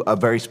specific to a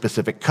very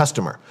specific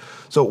customer.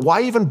 So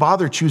why even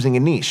bother choosing a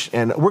niche?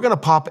 And we're going to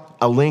pop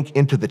a link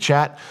into the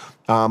chat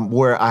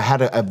where I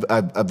had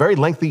a very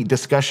lengthy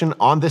discussion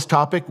on this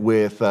topic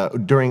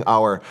during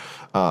our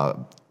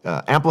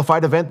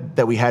Amplified event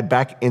that we had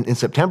back in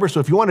September.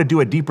 So if you want to do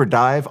a deeper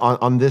dive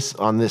on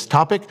this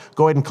topic,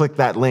 go ahead and click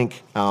that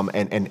link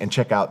and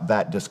check out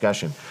that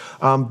discussion.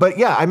 But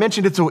yeah, I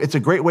mentioned it's a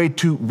great way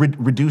to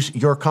reduce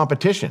your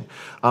competition.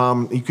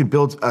 You can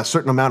build a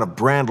certain amount of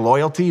brand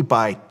loyalty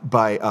by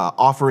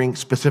offering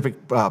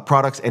specific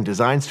products and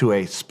designs to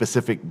a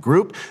specific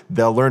group.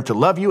 They'll learn to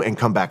love you and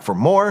come back for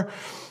more.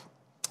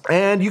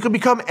 And you can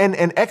become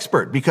an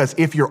expert, because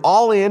if you're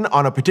all in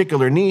on a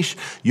particular niche,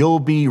 you'll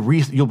be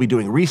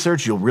doing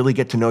research, you'll really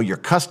get to know your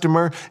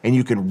customer, and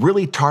you can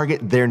really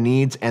target their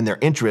needs and their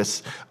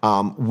interests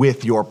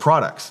with your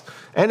products.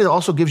 And it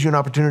also gives you an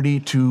opportunity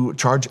to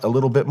charge a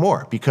little bit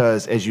more,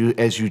 because as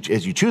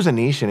you choose a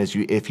niche, and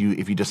if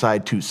you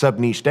decide to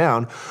sub-niche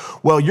down,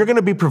 well, you're going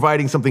to be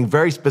providing something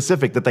very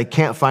specific that they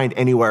can't find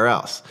anywhere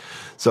else.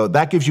 So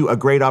that gives you a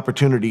great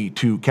opportunity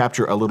to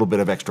capture a little bit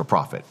of extra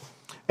profit.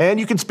 And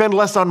you can spend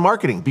less on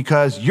marketing,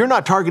 because you're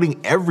not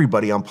targeting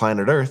everybody on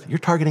planet Earth. You're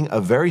targeting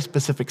a very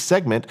specific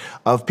segment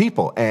of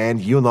people,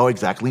 and you'll know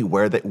exactly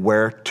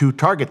where to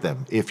target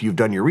them. If you've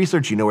done your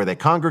research, you know where they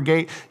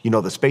congregate, you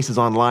know the spaces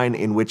online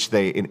in which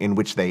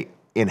they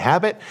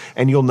inhabit,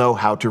 and you'll know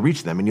how to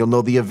reach them, and you'll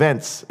know the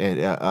events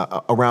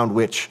around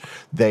which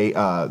they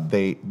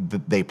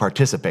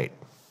participate.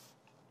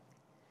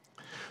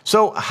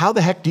 So how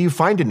the heck do you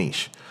find a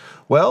niche?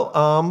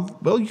 Well,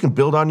 you can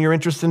build on your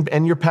interests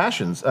and your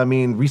passions. I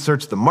mean,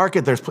 research the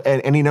market. There's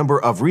any number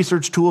of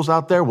research tools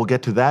out there. We'll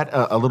get to that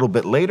a little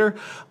bit later.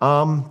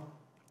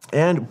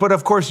 But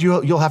of course,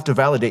 you'll have to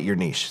validate your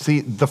niche.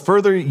 See, the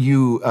further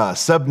you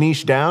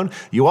sub-niche down,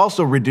 you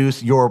also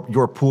reduce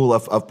your pool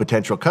of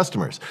potential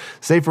customers.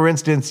 Say, for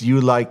instance, you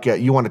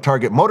want to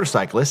target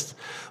motorcyclists,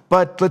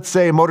 but let's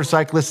say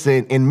motorcyclists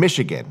in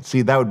Michigan.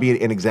 See, that would be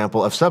an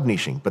example of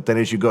sub-niching. But then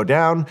as you go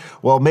down,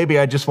 well, maybe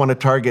I just want to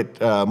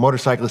target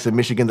motorcyclists in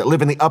Michigan that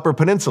live in the Upper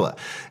Peninsula.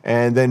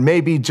 And then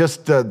maybe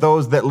just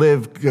those that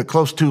live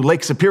close to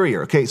Lake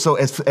Superior. Okay, so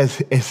as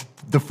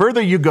the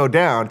further you go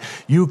down,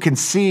 you can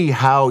see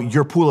how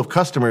your pool of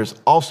customers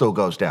also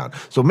goes down.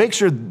 So make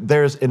sure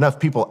there's enough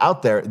people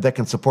out there that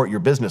can support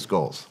your business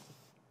goals.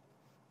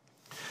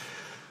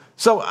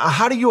 So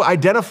how do you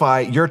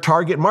identify your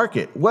target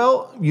market?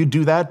 Well, you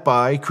do that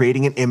by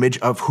creating an image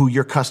of who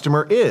your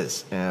customer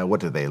is.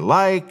 What do they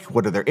like?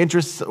 What are their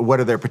interests? What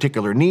are their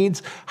particular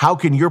needs? How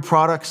can your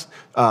products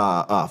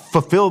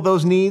fulfill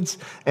those needs?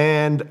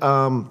 And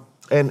where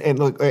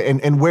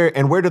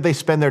do they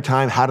spend their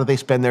time? How do they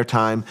spend their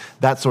time?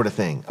 That sort of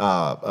thing.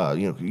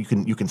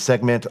 You can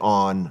segment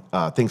on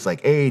things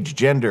like age,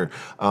 gender,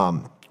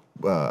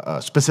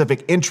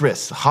 specific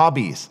interests,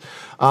 hobbies.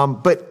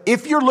 But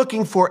if you're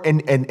looking for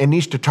a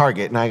niche to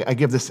target, and I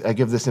give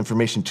this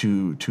information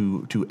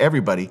to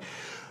everybody,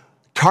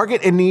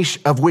 target a niche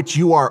of which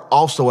you are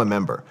also a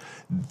member.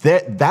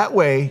 That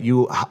way,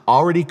 you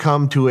already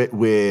come to it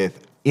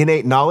with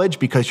innate knowledge,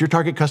 because your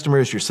target customer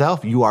is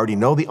yourself. You already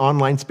know the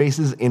online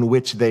spaces in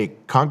which they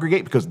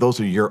congregate, because those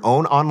are your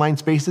own online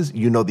spaces.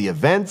 You know the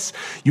events.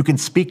 You can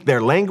speak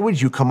their language.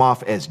 You come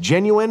off as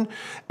genuine,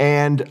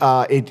 and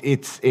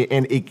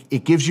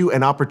it gives you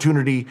an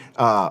opportunity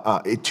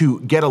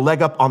to get a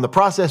leg up on the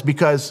process,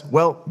 because,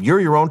 well, you're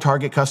your own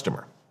target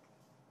customer.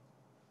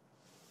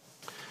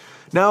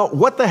 Now,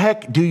 what the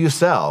heck do you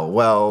sell?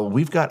 Well,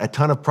 we've got a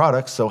ton of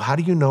products, so how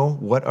do you know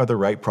what are the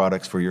right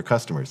products for your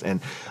customers?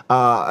 And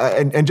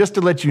just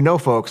to let you know,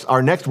 folks,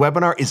 our next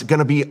webinar is going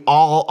to be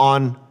all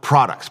on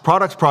products.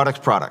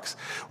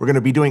 We're going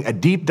to be doing a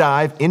deep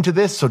dive into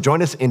this, so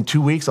join us in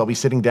 2 weeks. I'll be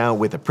sitting down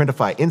with a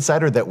Printify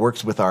insider that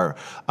works with our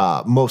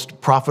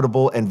most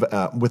profitable and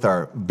with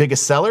our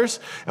biggest sellers,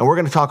 and we're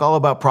going to talk all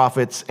about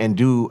profits and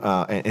do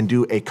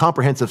a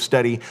comprehensive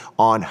study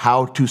on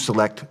how to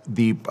select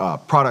the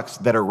products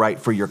that are right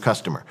for your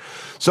customer.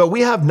 So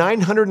we have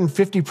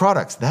 950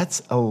 products.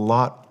 That's a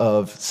lot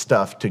of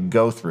stuff to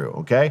go through,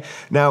 okay?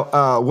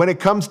 Now, when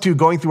it comes to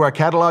going through our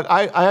catalog,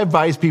 I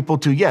advise people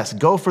to, yes,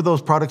 go for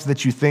those products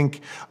that you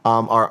think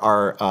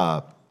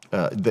that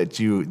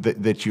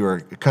your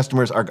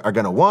customers are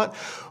going to want.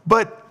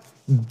 But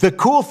the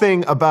cool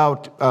thing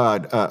about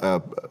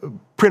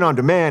print on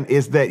demand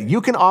is that you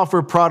can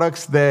offer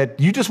products that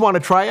you just want to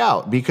try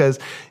out, because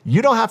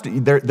you don't have to,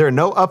 there are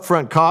no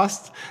upfront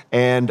costs,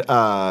 and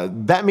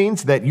that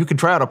means that you can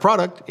try out a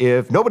product.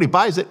 If nobody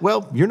buys it,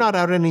 well, you're not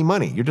out any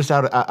money. You're just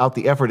out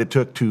the effort it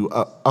took to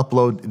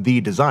upload the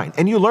design.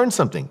 And you learn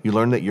something. You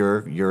learn that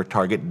your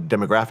target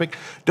demographic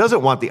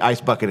doesn't want the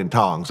ice bucket and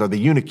tongs, or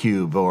the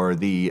Unicube, or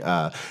the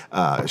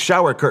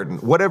shower curtain,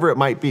 whatever it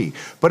might be.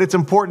 But it's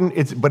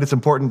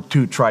important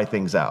to try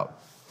things out.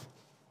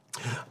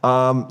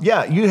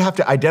 You have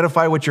to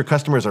identify what your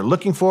customers are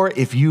looking for.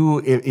 If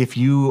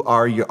you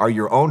are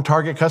your own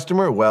target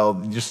customer, well,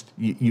 just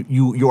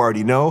you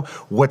already know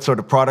what sort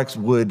of products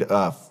would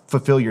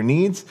fulfill your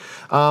needs,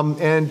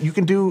 and you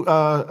can do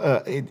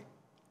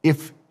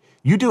if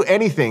you do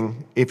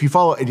anything. If you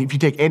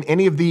take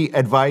any of the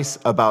advice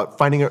about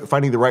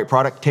finding the right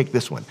product, take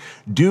this one.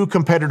 Do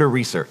competitor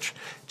research.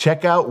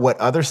 Check out what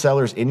other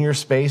sellers in your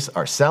space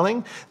are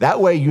selling. That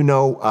way you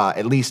know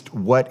at least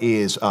what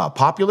is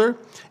popular.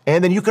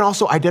 And then you can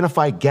also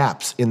identify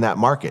gaps in that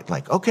market.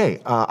 Like,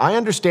 okay, I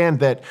understand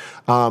that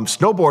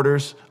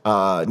snowboarders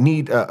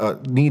need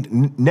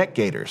neck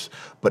gaiters,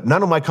 but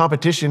none of my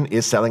competition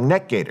is selling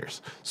neck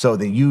gaiters. So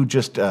then you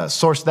just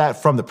source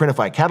that from the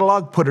Printify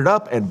catalog, put it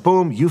up, and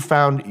boom, you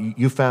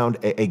found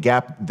a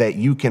gap that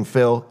you can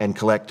fill and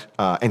collect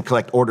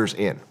orders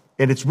in.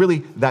 And it's really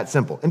that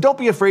simple. And don't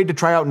be afraid to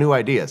try out new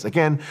ideas.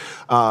 Again,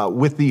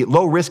 with the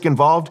low risk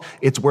involved,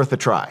 it's worth a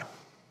try.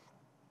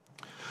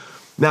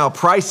 Now,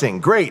 pricing,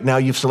 great. Now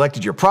you've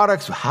selected your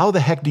products. How the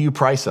heck do you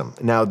price them?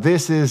 Now,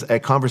 this is a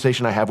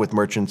conversation I have with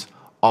merchants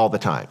all the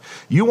time.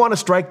 You want to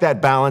strike that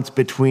balance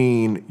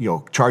between,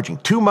 charging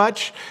too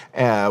much,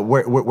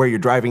 where you're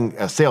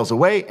driving sales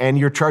away, and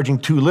you're charging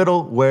too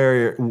little,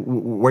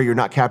 where you're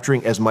not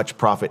capturing as much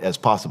profit as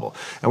possible.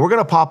 And we're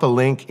going to pop a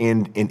link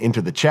into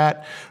the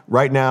chat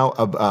right now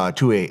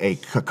to a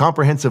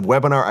comprehensive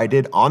webinar I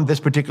did on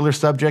this particular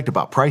subject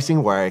about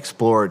pricing, where I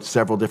explored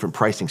several different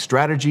pricing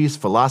strategies,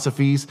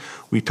 philosophies.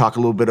 We talk a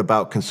little bit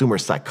about consumer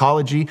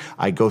psychology.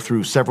 I go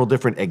through several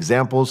different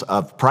examples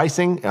of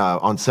pricing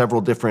on several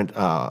different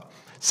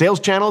sales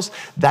channels.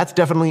 That's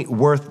definitely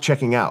worth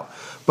checking out.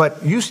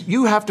 But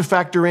you have to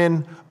factor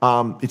in,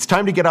 it's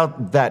time to get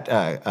out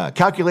that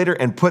calculator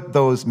and put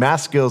those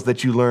math skills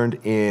that you learned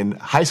in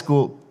high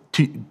school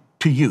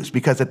to use,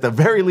 because at the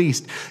very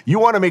least, you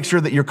want to make sure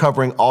that you're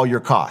covering all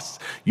your costs.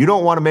 You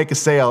don't want to make a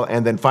sale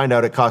and then find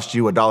out it costs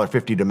you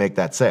 $1.50 to make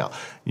that sale.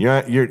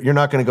 You're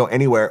not going to go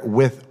anywhere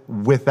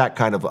with that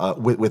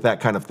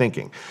kind of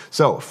thinking.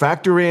 So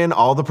factor in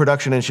all the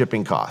production and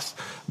shipping costs.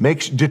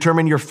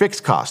 Determine your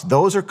fixed costs.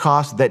 Those are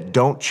costs that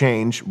don't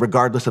change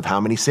regardless of how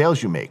many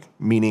sales you make,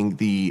 meaning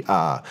the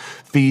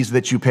fees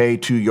that you pay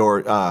to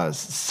your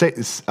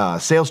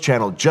sales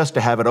channel just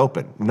to have it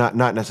open,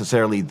 not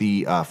necessarily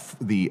the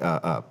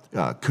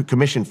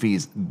commission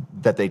fees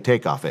that they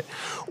take off it,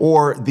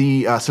 or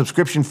the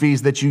subscription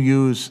fees that you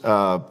use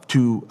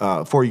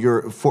for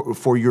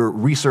your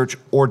research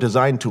or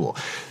design tool.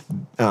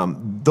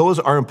 Those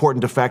are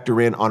important to factor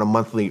in on a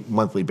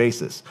monthly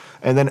basis,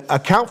 and then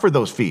account for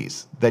those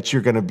fees that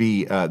you're going to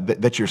be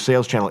that your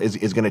sales channel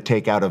is going to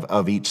take out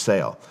of each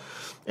sale.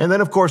 And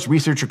then, of course,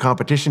 research your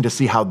competition to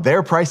see how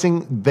they're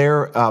pricing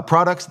their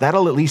products.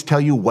 That'll at least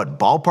tell you what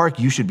ballpark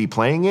you should be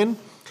playing in.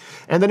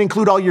 And then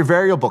include all your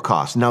variable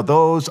costs. Now,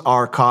 those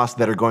are costs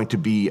that are going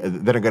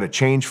to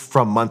change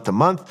from month to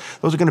month.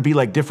 Those are going to be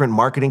like different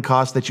marketing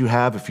costs that you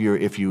have if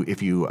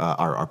you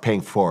are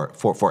paying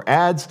for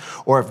ads,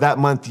 or if that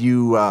month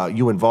you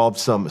involved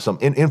some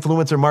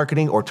influencer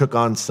marketing or took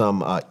on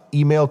some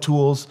email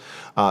tools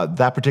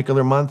that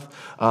particular month.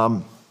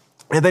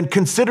 And then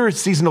consider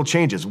seasonal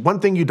changes.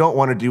 One thing you don't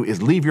want to do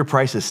is leave your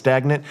prices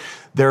stagnant.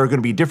 There are going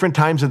to be different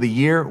times of the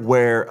year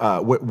where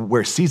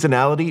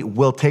seasonality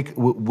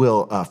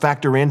will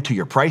factor into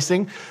your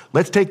pricing.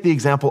 Let's take the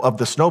example of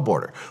the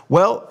snowboarder.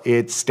 Well,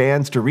 it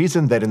stands to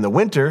reason that in the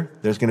winter,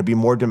 there's going to be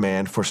more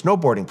demand for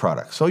snowboarding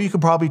products. So you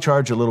could probably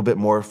charge a little bit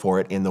more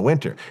for it in the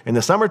winter. In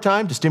the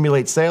summertime, to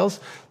stimulate sales,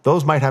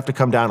 those might have to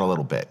come down a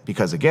little bit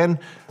because, again,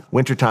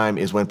 wintertime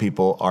is when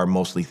people are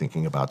mostly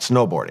thinking about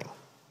snowboarding.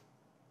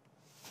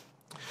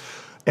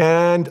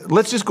 And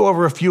let's just go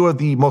over a few of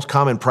the most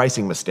common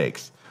pricing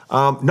mistakes.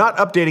 Not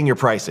updating your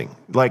pricing,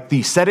 like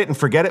the set it and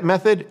forget it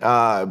method.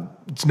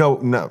 It's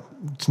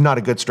not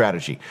a good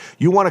strategy.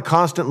 You want to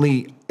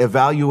constantly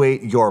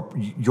evaluate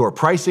your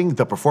pricing,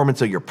 the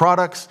performance of your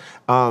products,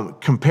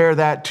 compare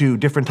that to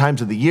different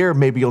times of the year.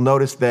 Maybe you'll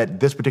notice that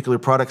this particular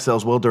product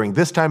sells well during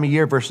this time of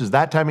year versus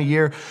that time of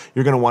year.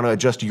 You're going to want to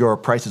adjust your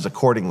prices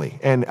accordingly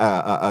and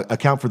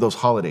account for those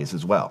holidays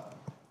as well.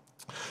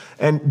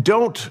 And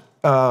don't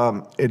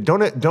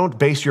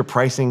base your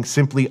pricing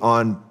simply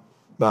on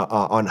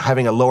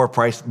having a lower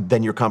price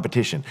than your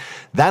competition.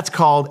 That's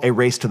called a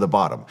race to the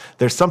bottom.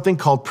 There's something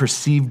called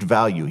perceived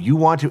value. You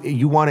want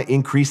to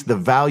increase the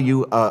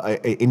value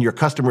in your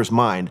customer's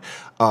mind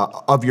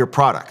of your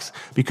products,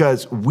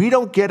 because we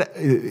don't get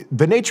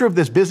the nature of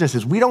this business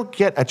is we don't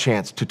get a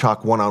chance to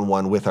talk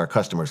one-on-one with our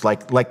customers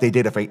like they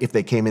did if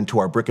they came into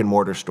our brick and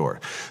mortar store.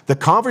 The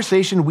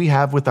conversation we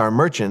have with our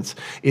merchants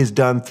is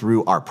done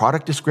through our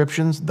product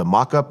descriptions, the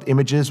mock-up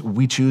images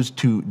we choose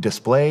to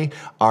display,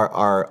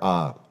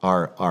 our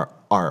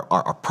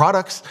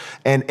products,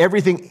 and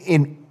everything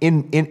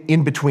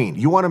in between.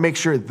 You want to make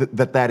sure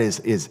that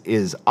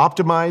is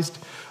optimized,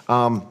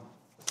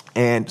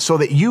 and so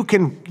that you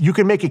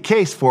can make a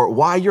case for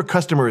why your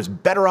customer is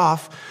better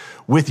off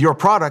with your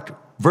product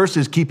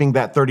versus keeping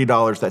that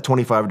 $30, that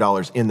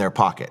 $25 in their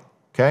pocket.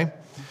 Okay.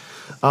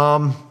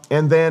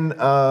 And then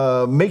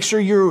make sure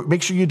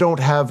you don't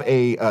have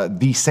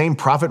the same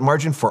profit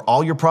margin for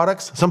all your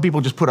products. Some people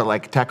just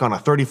tack on a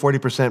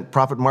 30-40%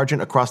 profit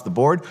margin across the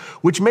board,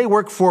 which may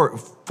work for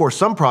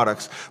some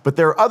products, but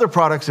there are other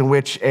products in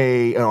which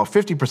a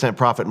 50%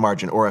 profit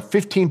margin or a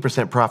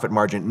 15% profit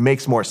margin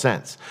makes more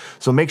sense.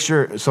 So make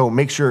sure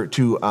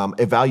to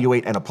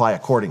evaluate and apply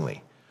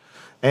accordingly.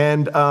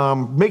 And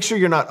make sure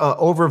you're not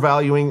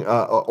overvaluing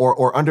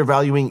or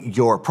undervaluing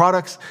your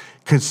products,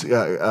 because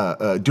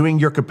doing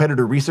your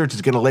competitor research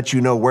is going to let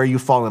you know where you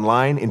fall in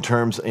line in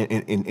terms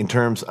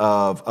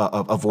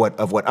of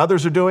what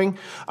others are doing,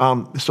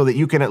 so that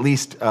you can at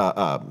least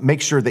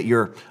make sure that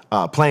you're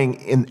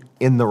playing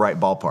in the right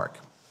ballpark.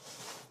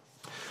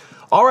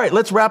 All right,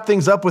 let's wrap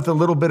things up with a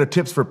little bit of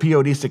tips for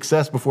POD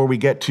success before we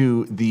get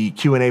to the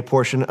Q&A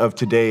portion of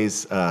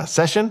today's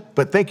session.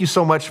 But thank you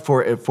so much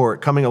for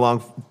coming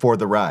along for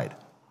the ride.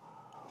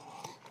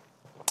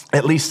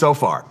 at least so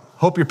far.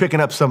 Hope you're picking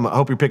up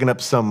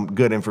some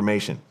good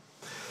information.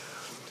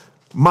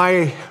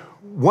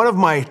 One of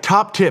my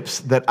top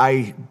tips that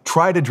I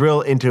try to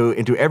drill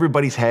into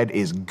everybody's head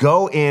is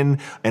go in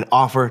and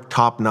offer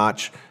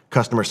top-notch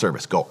customer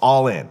service. Go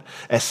all in,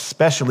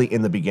 especially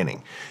in the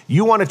beginning.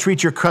 You want to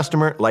treat your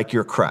customer like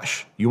your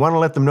crush. You want to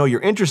let them know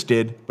you're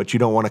interested, but you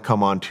don't want to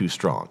come on too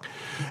strong.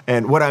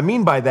 And what I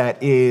mean by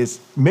that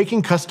is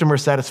making customer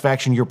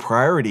satisfaction your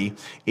priority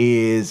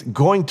is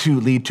going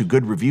to lead to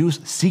good reviews.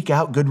 Seek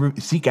out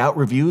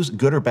reviews,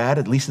 good or bad.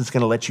 At least it's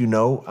going to let you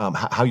know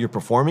how you're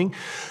performing.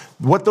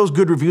 What those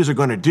good reviews are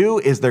going to do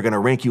is they're going to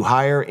rank you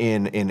higher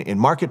in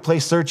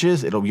marketplace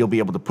searches. You'll be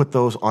able to put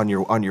those on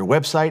your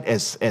website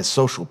as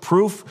social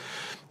proof.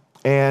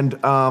 And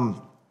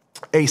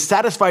a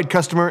satisfied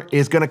customer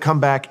is going to come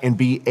back and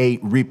be a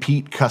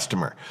repeat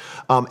customer.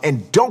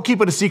 And don't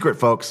keep it a secret,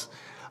 folks.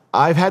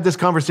 I've had this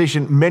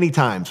conversation many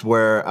times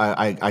where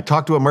I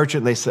talk to a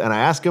merchant and I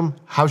ask them,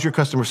 how's your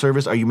customer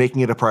service? Are you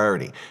making it a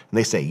priority? And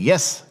they say,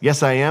 yes,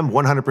 I am,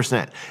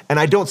 100%. And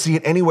I don't see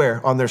it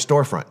anywhere on their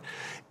storefront.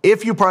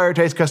 If you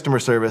prioritize customer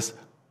service,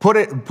 put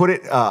it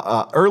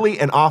early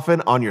and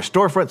often on your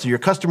storefront so your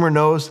customer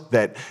knows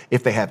that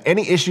if they have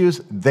any issues,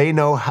 they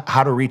know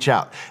how to reach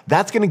out.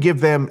 That's going to give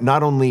them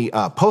not only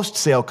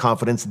post-sale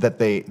confidence that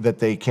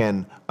they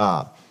can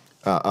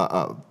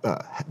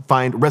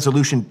find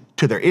resolution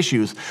to their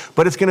issues,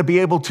 but it's going to be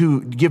able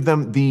to give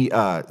them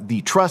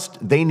the trust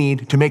they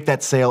need to make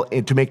that sale,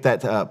 to make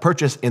that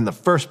purchase in the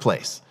first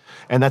place.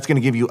 And that's going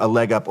to give you a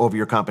leg up over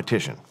your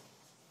competition.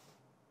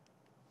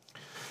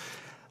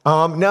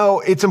 Now,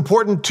 it's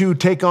important to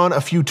take on a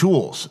few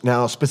tools.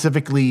 Now,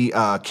 specifically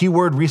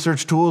keyword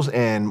research tools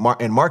and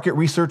market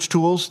research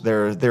tools.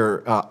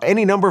 There are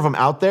any number of them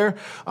out there,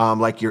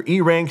 like your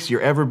eRanks,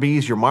 your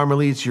Everbees, your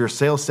Marmaleads, your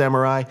Sales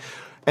Samurai.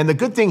 And the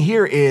good thing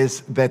here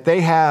is that they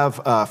have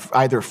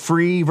either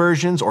free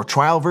versions or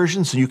trial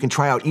versions, so you can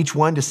try out each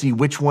one to see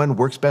which one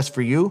works best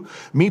for you.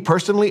 Me,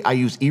 personally, I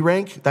use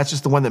eRank. That's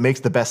just the one that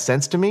makes the best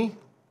sense to me.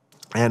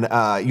 And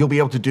you'll be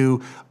able to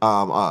do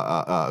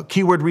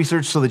keyword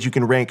research so that you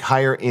can rank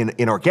higher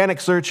in organic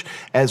search,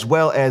 as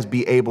well as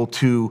be able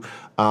to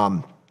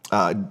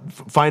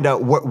find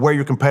out where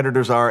your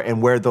competitors are and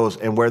where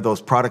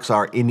those products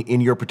are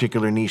in your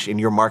particular niche, in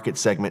your market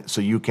segment, so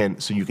you can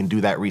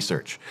do that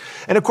research.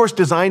 And of course,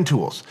 design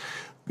tools.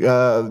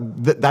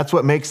 That's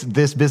what makes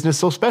this business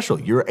so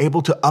special. You're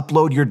able to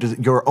upload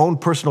your own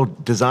personal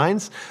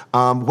designs,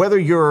 whether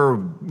you're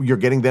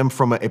getting them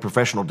from a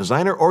professional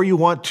designer or you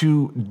want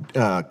to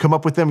come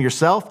up with them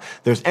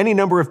yourself. There's any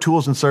number of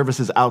tools and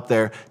services out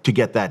there to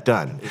get that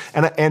done.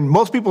 And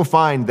most people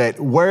find that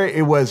where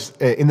it was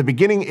in the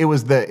beginning, it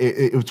was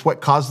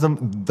what caused them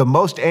the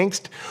most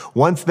angst.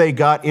 Once they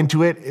got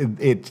into it,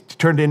 it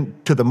turned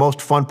into the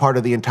most fun part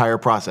of the entire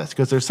process,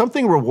 because there's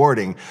something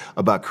rewarding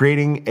about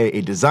creating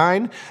a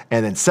design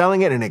and then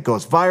selling it, and it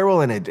goes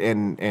viral,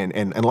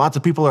 and lots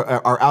of people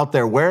are out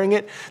there wearing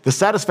it. The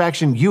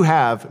satisfaction you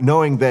have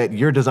knowing that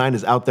your design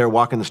is out there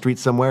walking the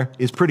streets somewhere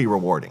is pretty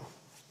rewarding.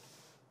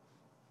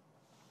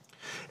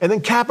 And then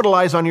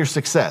capitalize on your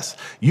success.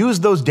 Use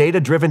those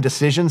data-driven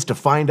decisions to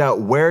find out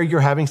where you're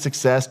having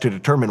success, to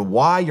determine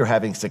why you're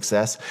having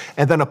success,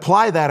 and then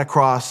apply that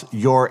across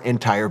your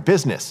entire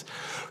business.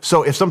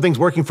 So if something's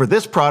working for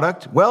this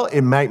product, well,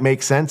 it might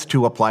make sense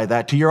to apply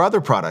that to your other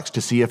products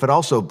to see if it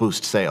also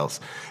boosts sales.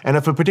 And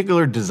if a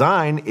particular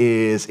design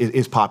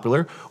is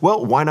popular,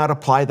 well, why not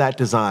apply that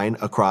design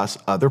across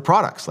other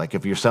products? Like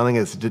if you're selling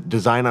a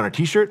design on a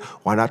t-shirt,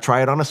 why not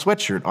try it on a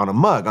sweatshirt, on a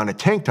mug, on a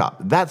tank top,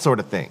 that sort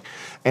of thing.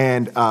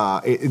 And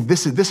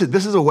this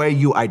is a way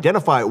you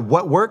identify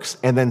what works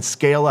and then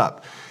scale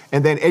up.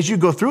 And then as you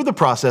go through the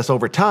process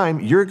over time,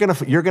 you're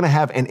gonna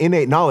have an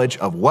innate knowledge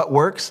of what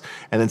works.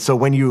 And then so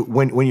when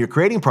you're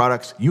creating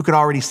products, you can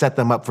already set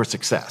them up for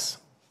success.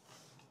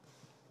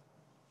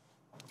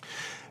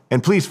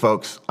 And please,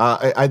 folks,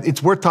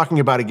 it's worth talking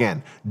about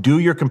again. Do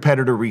your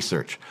competitor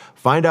research.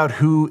 Find out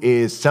who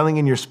is selling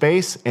in your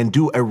space and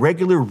do a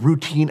regular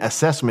routine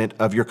assessment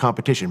of your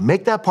competition.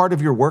 Make that part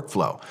of your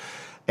workflow.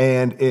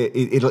 And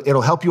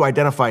it'll help you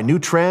identify new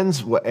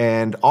trends,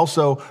 and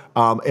also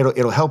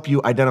it'll help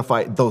you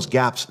identify those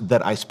gaps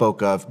that I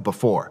spoke of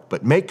before.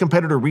 But make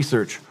competitor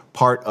research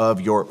part of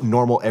your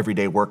normal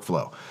everyday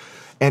workflow.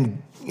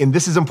 And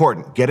this is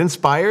important. Get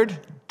inspired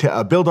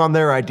to build on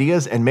their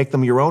ideas and make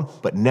them your own,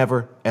 but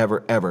never,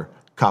 ever, ever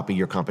copy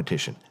your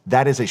competition.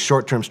 That is a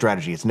short-term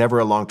strategy. It's never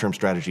a long-term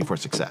strategy for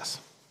success.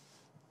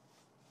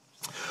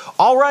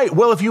 All right,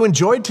 well, if you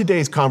enjoyed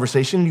today's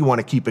conversation and you want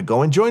to keep it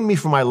going, join me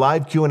for my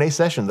live Q&A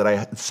sessions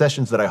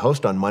that I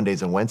host on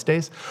Mondays and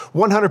Wednesdays.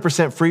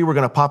 100% free. We're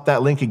going to pop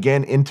that link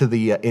again into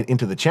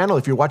the channel.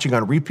 If you're watching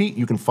on repeat,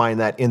 you can find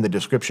that in the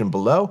description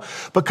below.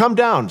 But come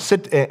down,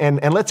 sit,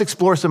 and let's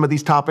explore some of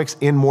these topics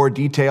in more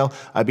detail.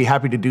 I'd be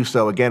happy to do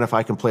so. Again, if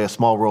I can play a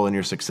small role in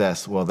your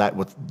success, well, that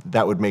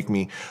would make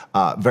me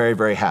very,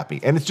 very happy.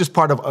 And it's just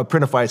part of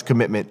Printify's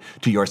commitment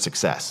to your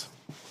success.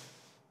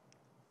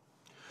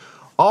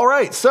 All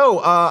right,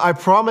 so I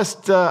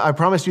promised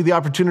you the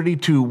opportunity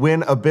to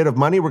win a bit of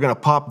money. We're going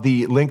to pop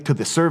the link to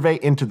the survey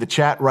into the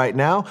chat right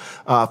now.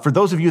 For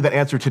those of you that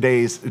answer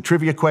today's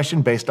trivia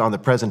question based on the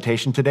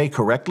presentation today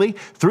correctly,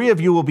 3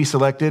 of you will be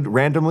selected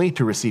randomly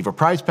to receive a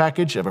prize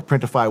package of a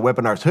Printify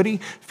Webinars hoodie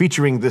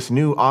featuring this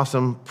new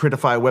awesome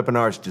Printify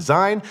Webinars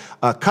design,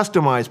 a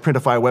customized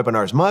Printify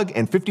Webinars mug,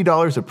 and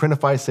 $50 of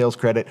Printify sales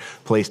credit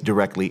placed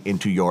directly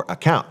into your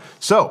account.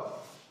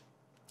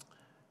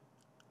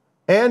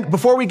 And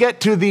before we get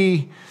to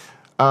the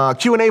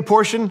Q&A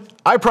portion,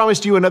 I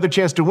promised you another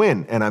chance to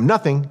win, and I'm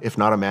nothing if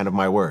not a man of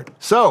my word.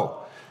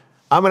 So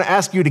I'm going to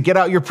ask you to get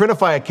out your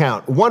Printify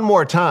account one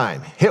more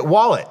time, hit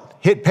wallet,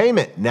 hit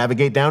payment,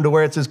 navigate down to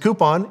where it says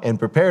coupon, and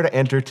prepare to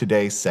enter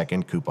today's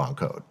second coupon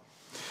code.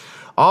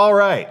 All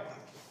right,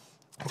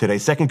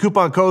 today's second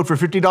coupon code for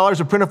 $50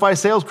 of Printify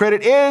sales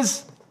credit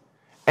is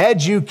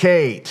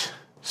EDUCATE,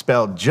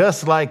 spelled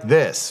just like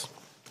this.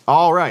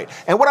 All right,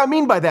 and what I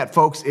mean by that,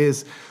 folks,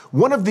 is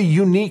one of the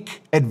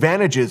unique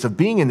advantages of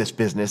being in this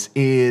business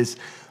is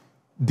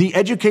the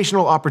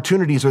educational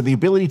opportunities or the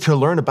ability to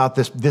learn about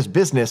this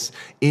business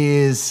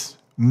is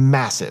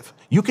massive.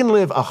 You can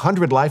live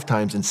 100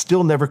 lifetimes and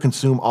still never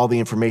consume all the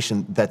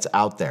information that's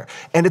out there.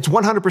 And it's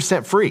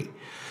 100% free.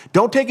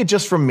 Don't take it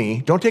just from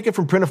me. Don't take it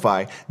from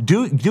Printify.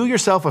 Do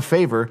yourself a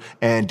favor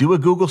and do a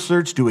Google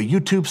search, do a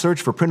YouTube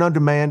search for print on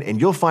demand,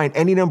 and you'll find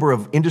any number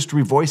of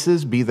industry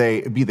voices, be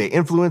they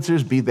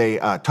influencers, be they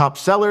top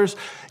sellers,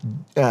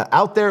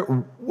 out there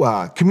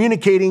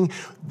communicating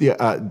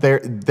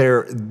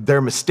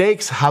their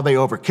mistakes, how they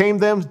overcame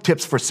them,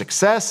 tips for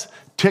success.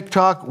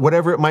 TikTok,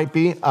 whatever it might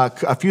be.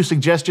 A few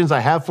suggestions I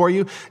have for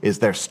you is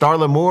there's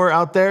Starla Moore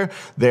out there,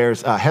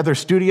 there's Heather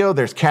Studio,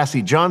 there's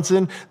Cassie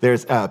Johnson,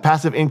 there's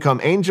Passive Income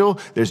Angel,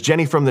 there's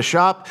Jenny from the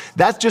Shop.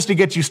 That's just to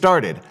get you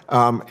started.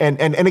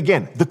 And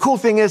again, the cool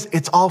thing is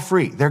it's all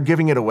free. They're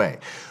giving it away.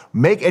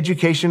 Make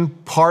education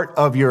part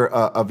of your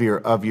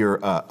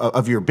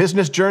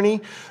business journey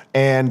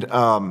and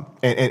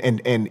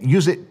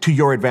use it to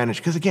your advantage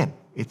because again,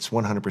 it's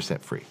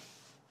 100% free.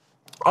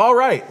 All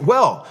right,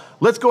 well,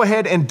 let's go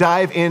ahead and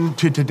dive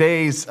into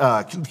today's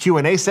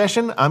Q&A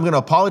session. I'm going to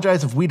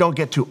apologize if we don't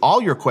get to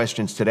all your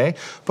questions today,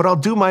 but I'll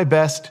do my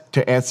best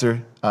to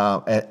answer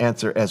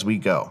as we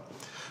go.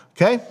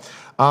 Okay,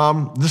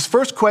 this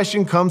first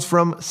question comes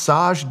from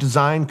Saj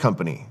Design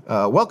Company.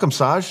 Welcome,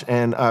 Saj,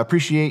 and I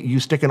appreciate you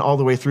sticking all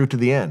the way through to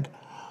the end.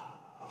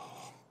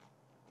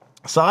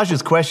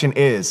 Saj's question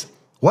is,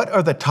 what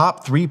are the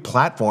top 3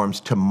 platforms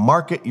to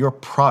market your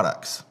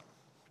products?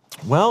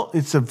 Well,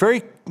 it's a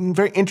very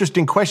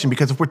interesting question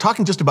because if we're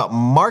talking just about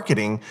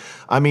marketing,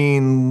 I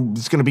mean,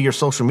 it's going to be your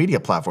social media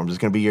platforms. It's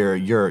going to be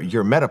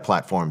your Meta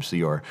platforms,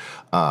 your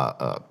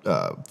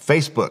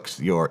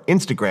Facebooks, your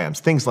Instagrams,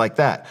 things like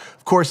that.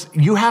 Of course,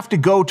 you have to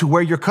go to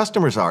where your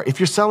customers are. If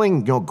you're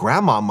selling,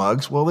 grandma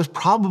mugs, well, there's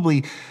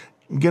probably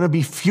going to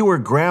be fewer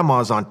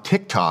grandmas on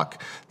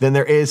TikTok than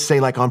there is, say,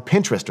 like on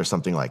Pinterest or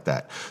something like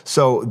that.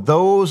 So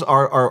those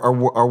are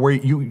where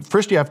you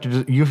have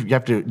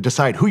to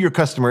decide who your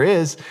customer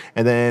is,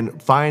 and then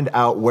find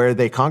out where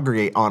they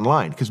congregate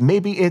online. Because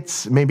maybe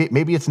it's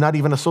not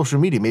even a social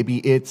media. Maybe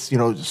it's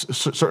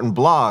certain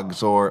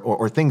blogs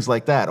or things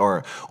like that,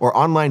 or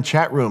online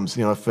chat rooms.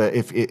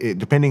 If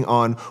depending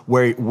on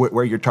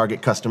where your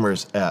target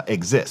customers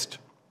exist.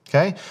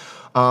 Okay.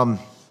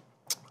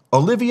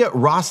 Olivia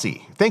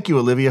Rossi. Thank you,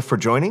 Olivia, for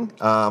joining.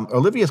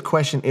 Olivia's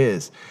question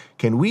is,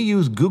 can we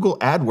use Google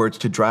AdWords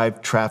to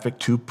drive traffic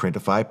to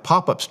Printify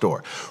pop-up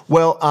store?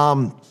 Well,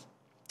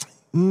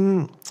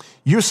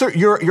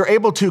 you're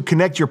able to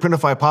connect your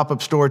Printify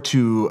pop-up store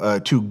to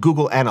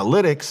Google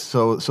Analytics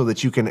so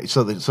that you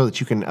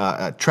can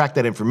track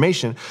that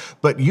information.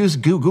 But use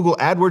Google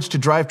AdWords to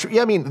drive.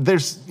 Yeah, I mean,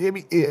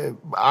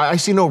 I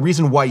see no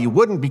reason why you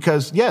wouldn't,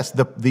 because yes,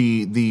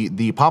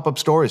 the pop-up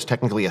store is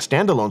technically a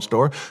standalone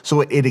store,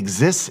 so it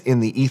exists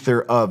in the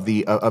ether of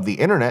the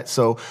internet.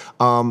 So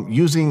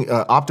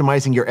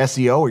optimizing your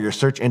SEO or your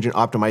search engine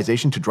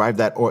optimization to drive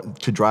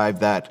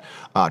that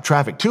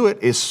traffic to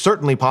it is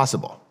certainly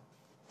possible.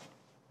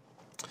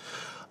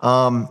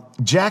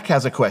 Jack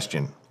has a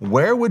question.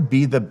 Where would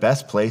be the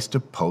best place to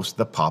post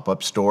the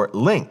pop-up store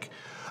link?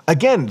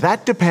 Again,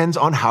 that depends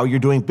on how you're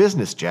doing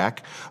business,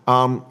 Jack,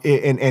 and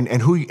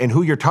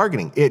who you're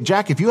targeting.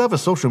 Jack, if you have a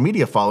social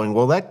media following,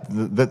 well,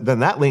 then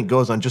that link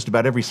goes on just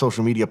about every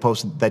social media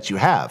post that you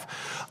have.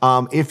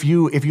 If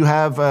you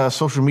have a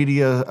social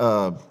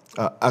media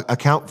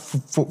account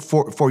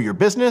for your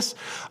business,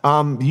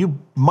 you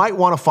might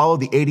want to follow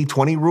the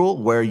 80-20 rule,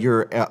 where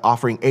you're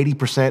offering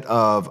 80%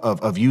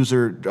 of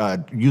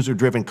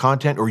user-driven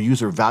content or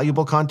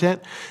user-valuable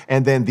content,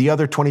 and then the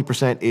other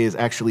 20% is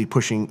actually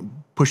pushing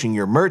pushing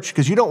your merch,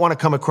 because you don't want to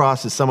come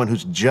across as someone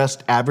who's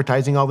just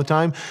advertising all the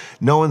time.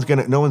 No one's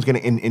gonna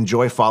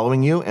enjoy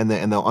following you, and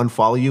they'll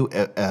unfollow you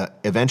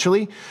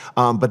eventually.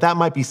 But that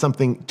might be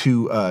something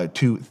to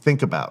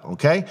think about.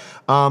 Okay,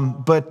 I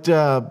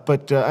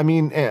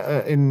mean,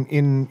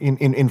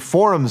 in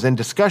forums and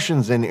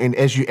discussions, and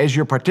as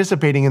you're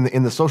participating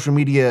in the social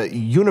media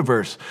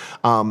universe,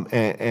 or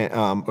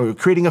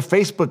creating a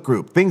Facebook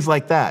group, things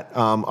like that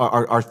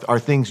are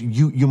things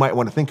you might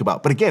want to think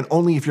about. But again,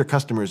 only if your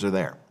customers are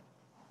there.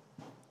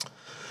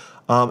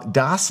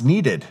 Das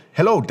Needed.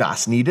 Hello,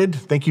 Das Needed.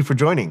 Thank you for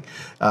joining.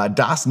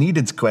 Das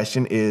Needed's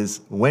question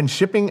is, when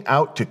shipping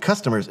out to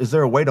customers, is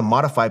there a way to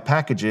modify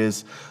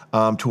packages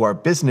to our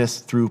business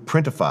through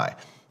Printify?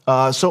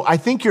 So I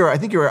think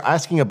you're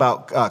asking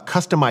about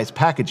customized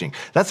packaging.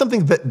 That's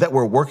something that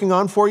we're working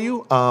on for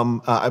you.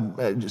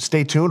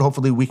 Stay tuned.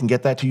 Hopefully we can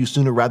get that to you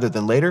sooner rather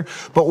than later.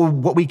 But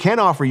what we can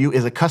offer you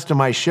is a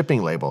customized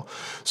shipping label,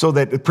 so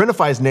that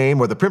Printify's name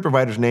or the print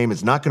provider's name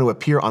is not going to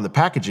appear on the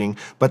packaging,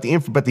 but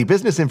the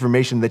business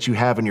information that you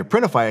have in your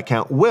Printify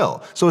account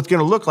will. So it's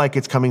going to look like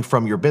it's coming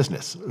from your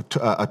business,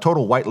 a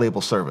total white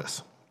label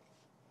service.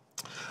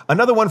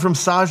 Another one from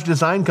Saj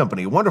Design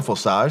Company. Wonderful,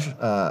 Saj.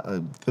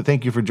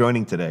 Thank you for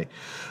joining today.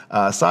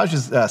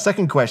 Saj's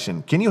second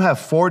question, can you have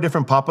 4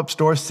 different pop-up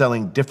stores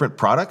selling different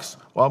products?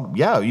 Well,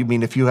 yeah. You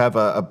mean if you have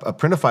a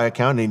Printify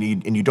account and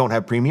you don't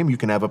have premium, you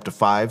can have up to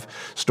 5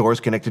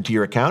 stores connected to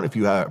your account. If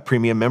you are a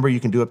premium member,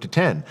 you can do up to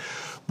 10.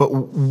 But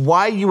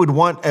why you would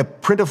want a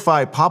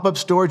Printify pop-up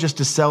store just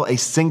to sell a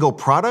single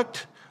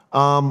product?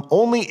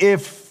 Only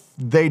if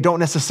they don't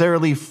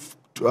necessarily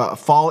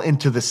fall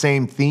into the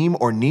same theme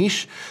or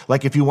niche.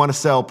 Like if you want to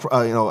sell,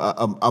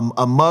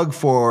 a mug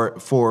for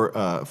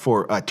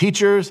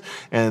teachers,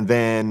 and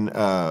then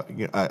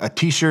a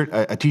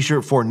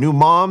t-shirt for new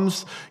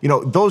moms.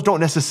 Those don't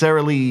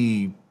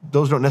necessarily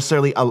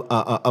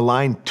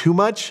align too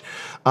much.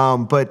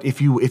 But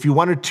if you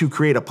wanted to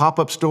create a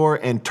pop-up store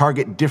and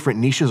target different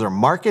niches or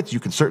markets, you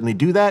can certainly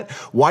do that.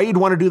 Why you'd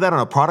want to do that on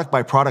a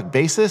product-by-product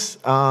basis?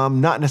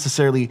 Not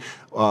necessarily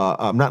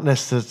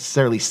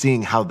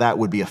seeing how that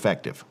would be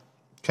effective.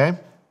 Okay.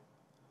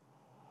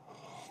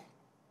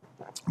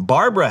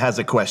 Barbara has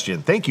a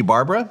question. Thank you,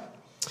 Barbara.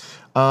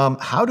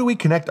 How do we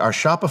connect our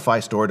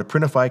Shopify store to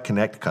Printify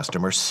Connect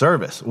customer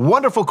service?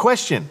 Wonderful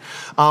question.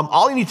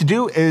 All you need to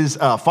do is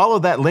follow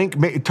that link.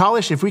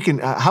 Talish, if we can,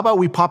 how about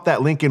we pop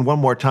that link in one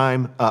more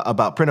time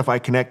about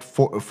Printify Connect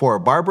for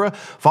Barbara?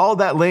 Follow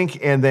that link,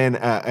 and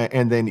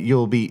then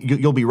you'll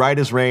be right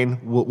as rain.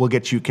 We'll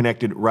get you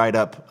connected right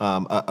up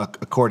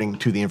according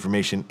to the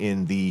information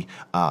in the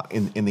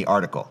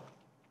article.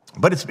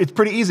 But it's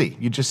pretty easy.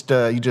 You just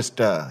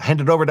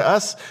hand it over to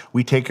us.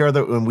 We take care of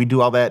it, and we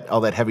do all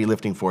that heavy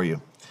lifting for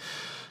you.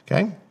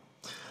 Okay.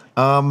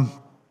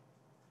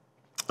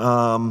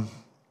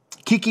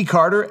 Kiki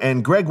Carter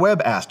and Greg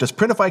Webb asked, does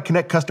Printify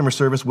Connect customer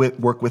service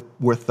work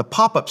with the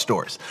pop-up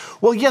stores?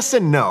 Well, yes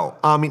and no.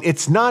 I mean,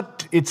 it's not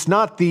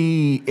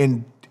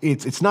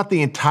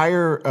the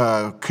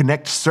entire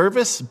Connect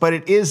service, but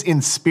it is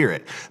in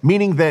spirit,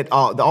 meaning that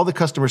all the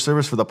customer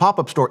service for the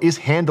pop-up store is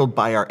handled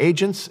by our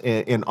agents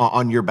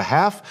on your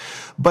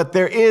behalf. But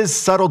there is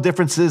subtle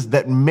differences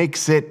that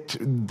makes it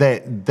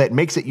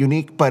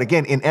unique. But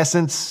again, in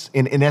essence,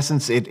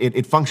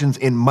 it functions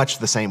in much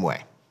the same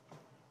way.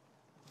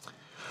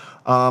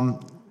 Zenon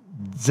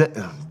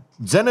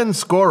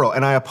Skoro,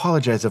 and I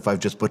apologize if I've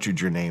just butchered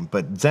your name,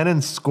 but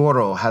Zenon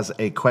Skoro has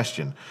a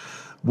question.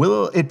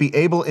 Will it be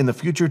able in the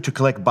future to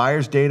collect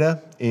buyers'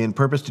 data in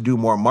purpose to do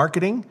more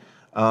marketing?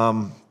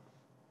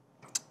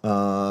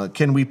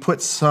 Can we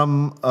put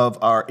some of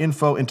our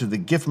info into the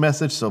gift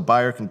message so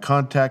buyer can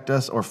contact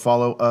us or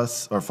follow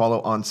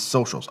on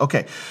socials?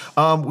 Okay,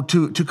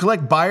 to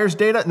collect buyers'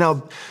 data.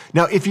 Now,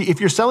 if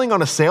you're selling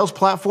on a sales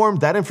platform,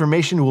 that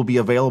information will be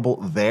available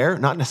there,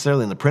 not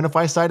necessarily in the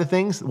Printify side of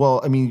things. Well,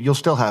 I mean, you'll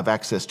still have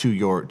access to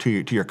your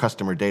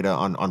customer data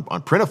on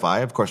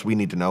Printify. Of course, we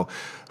need to know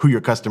who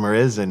your customer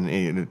is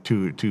and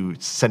to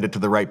send it to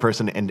the right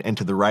person and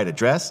to the right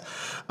address.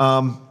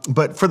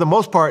 But for the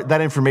most part,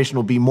 that information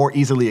will be more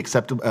easily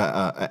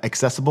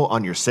accessible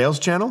on your sales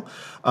channel.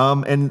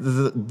 And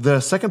the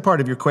second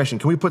part of your question,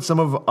 can we put some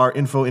of our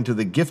info into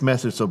the gift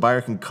message so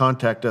buyer can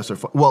contact us?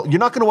 Well, you're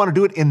not going to want to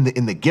do it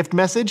in the gift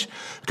message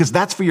because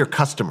that's for your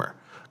customer.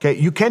 Okay,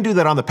 you can do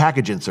that on the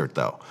package insert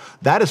though.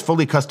 That is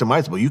fully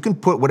customizable. You can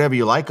put whatever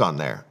you like on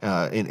there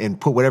and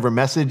put whatever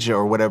message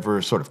or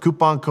whatever sort of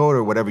coupon code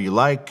or whatever you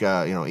like,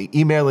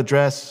 email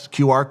address,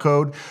 QR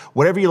code,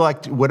 whatever you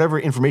like, whatever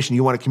information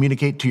you want to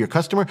communicate to your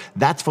customer,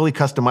 that's fully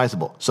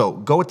customizable. So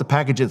go with the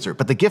package insert.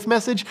 But the gift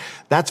message,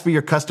 that's for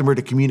your customer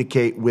to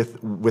communicate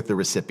with the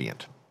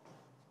recipient.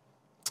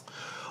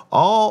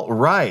 All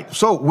right,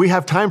 so we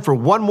have time for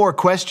one more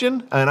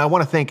question, and I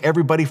want to thank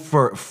everybody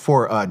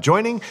for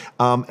joining.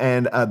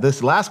 And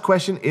this last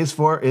question is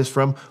from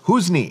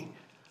Huzni.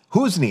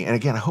 Huzni, and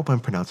again, I hope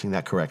I'm pronouncing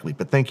that correctly,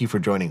 but thank you for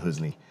joining,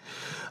 Huzni.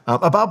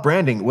 About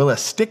branding, will a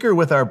sticker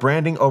with our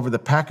branding over the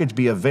package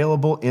be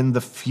available in the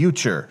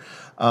future?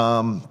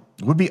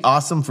 Would be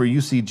awesome for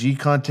UCG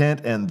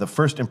content and the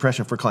first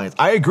impression for clients.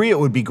 I agree, it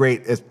would be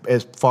great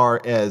as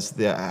far as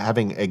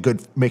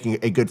making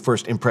a good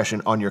first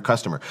impression on your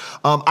customer.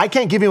 I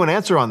can't give you an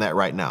answer on that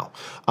right now,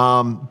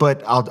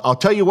 but I'll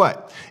tell you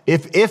what.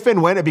 If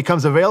and when it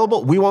becomes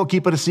available, we won't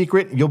keep it a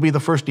secret. You'll be the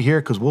first to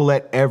hear because we'll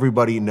let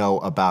everybody know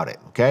about it.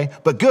 Okay,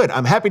 but good.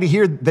 I'm happy to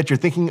hear that you're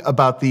thinking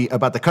about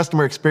the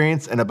customer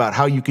experience and about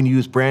how you can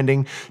use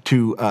branding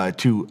to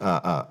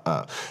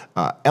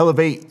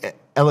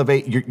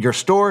elevate your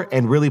store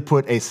and really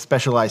put a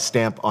specialized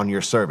stamp on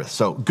your service.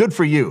 So good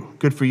for you.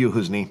 Good for you,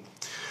 Husni.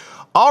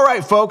 All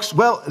right, folks.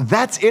 Well,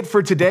 that's it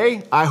for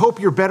today. I hope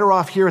you're better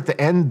off here at the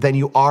end than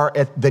you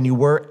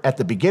were at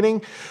the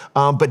beginning.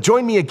 But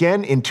join me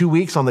again in 2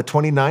 weeks on the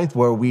 29th,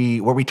 where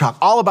we talk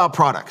all about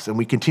products and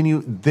we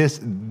continue this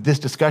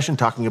discussion,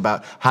 talking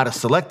about how to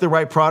select the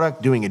right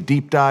product, doing a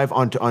deep dive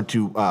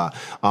onto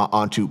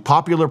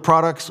popular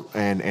products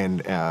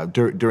and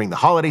during the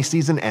holiday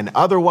season and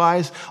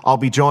otherwise. I'll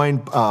be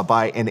joined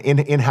by an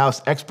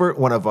in-house expert,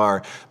 one of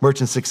our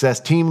merchant success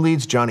team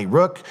leads, Johnny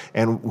Rook,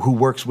 and who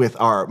works with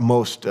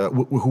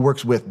who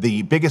works with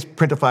the biggest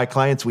Printify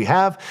clients we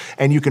have,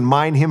 and you can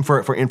mine him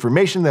for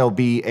information. There'll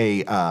be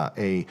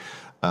a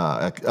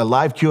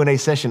live Q&A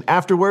session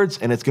afterwards,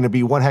 and it's going to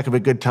be one heck of a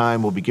good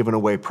time. We'll be giving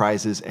away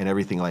prizes and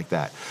everything like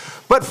that.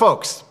 But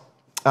folks,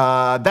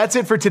 that's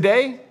it for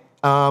today.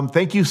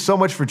 Thank you so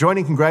much for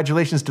joining.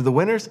 Congratulations to the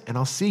winners, and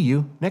I'll see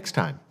you next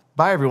time.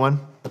 Bye,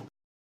 everyone.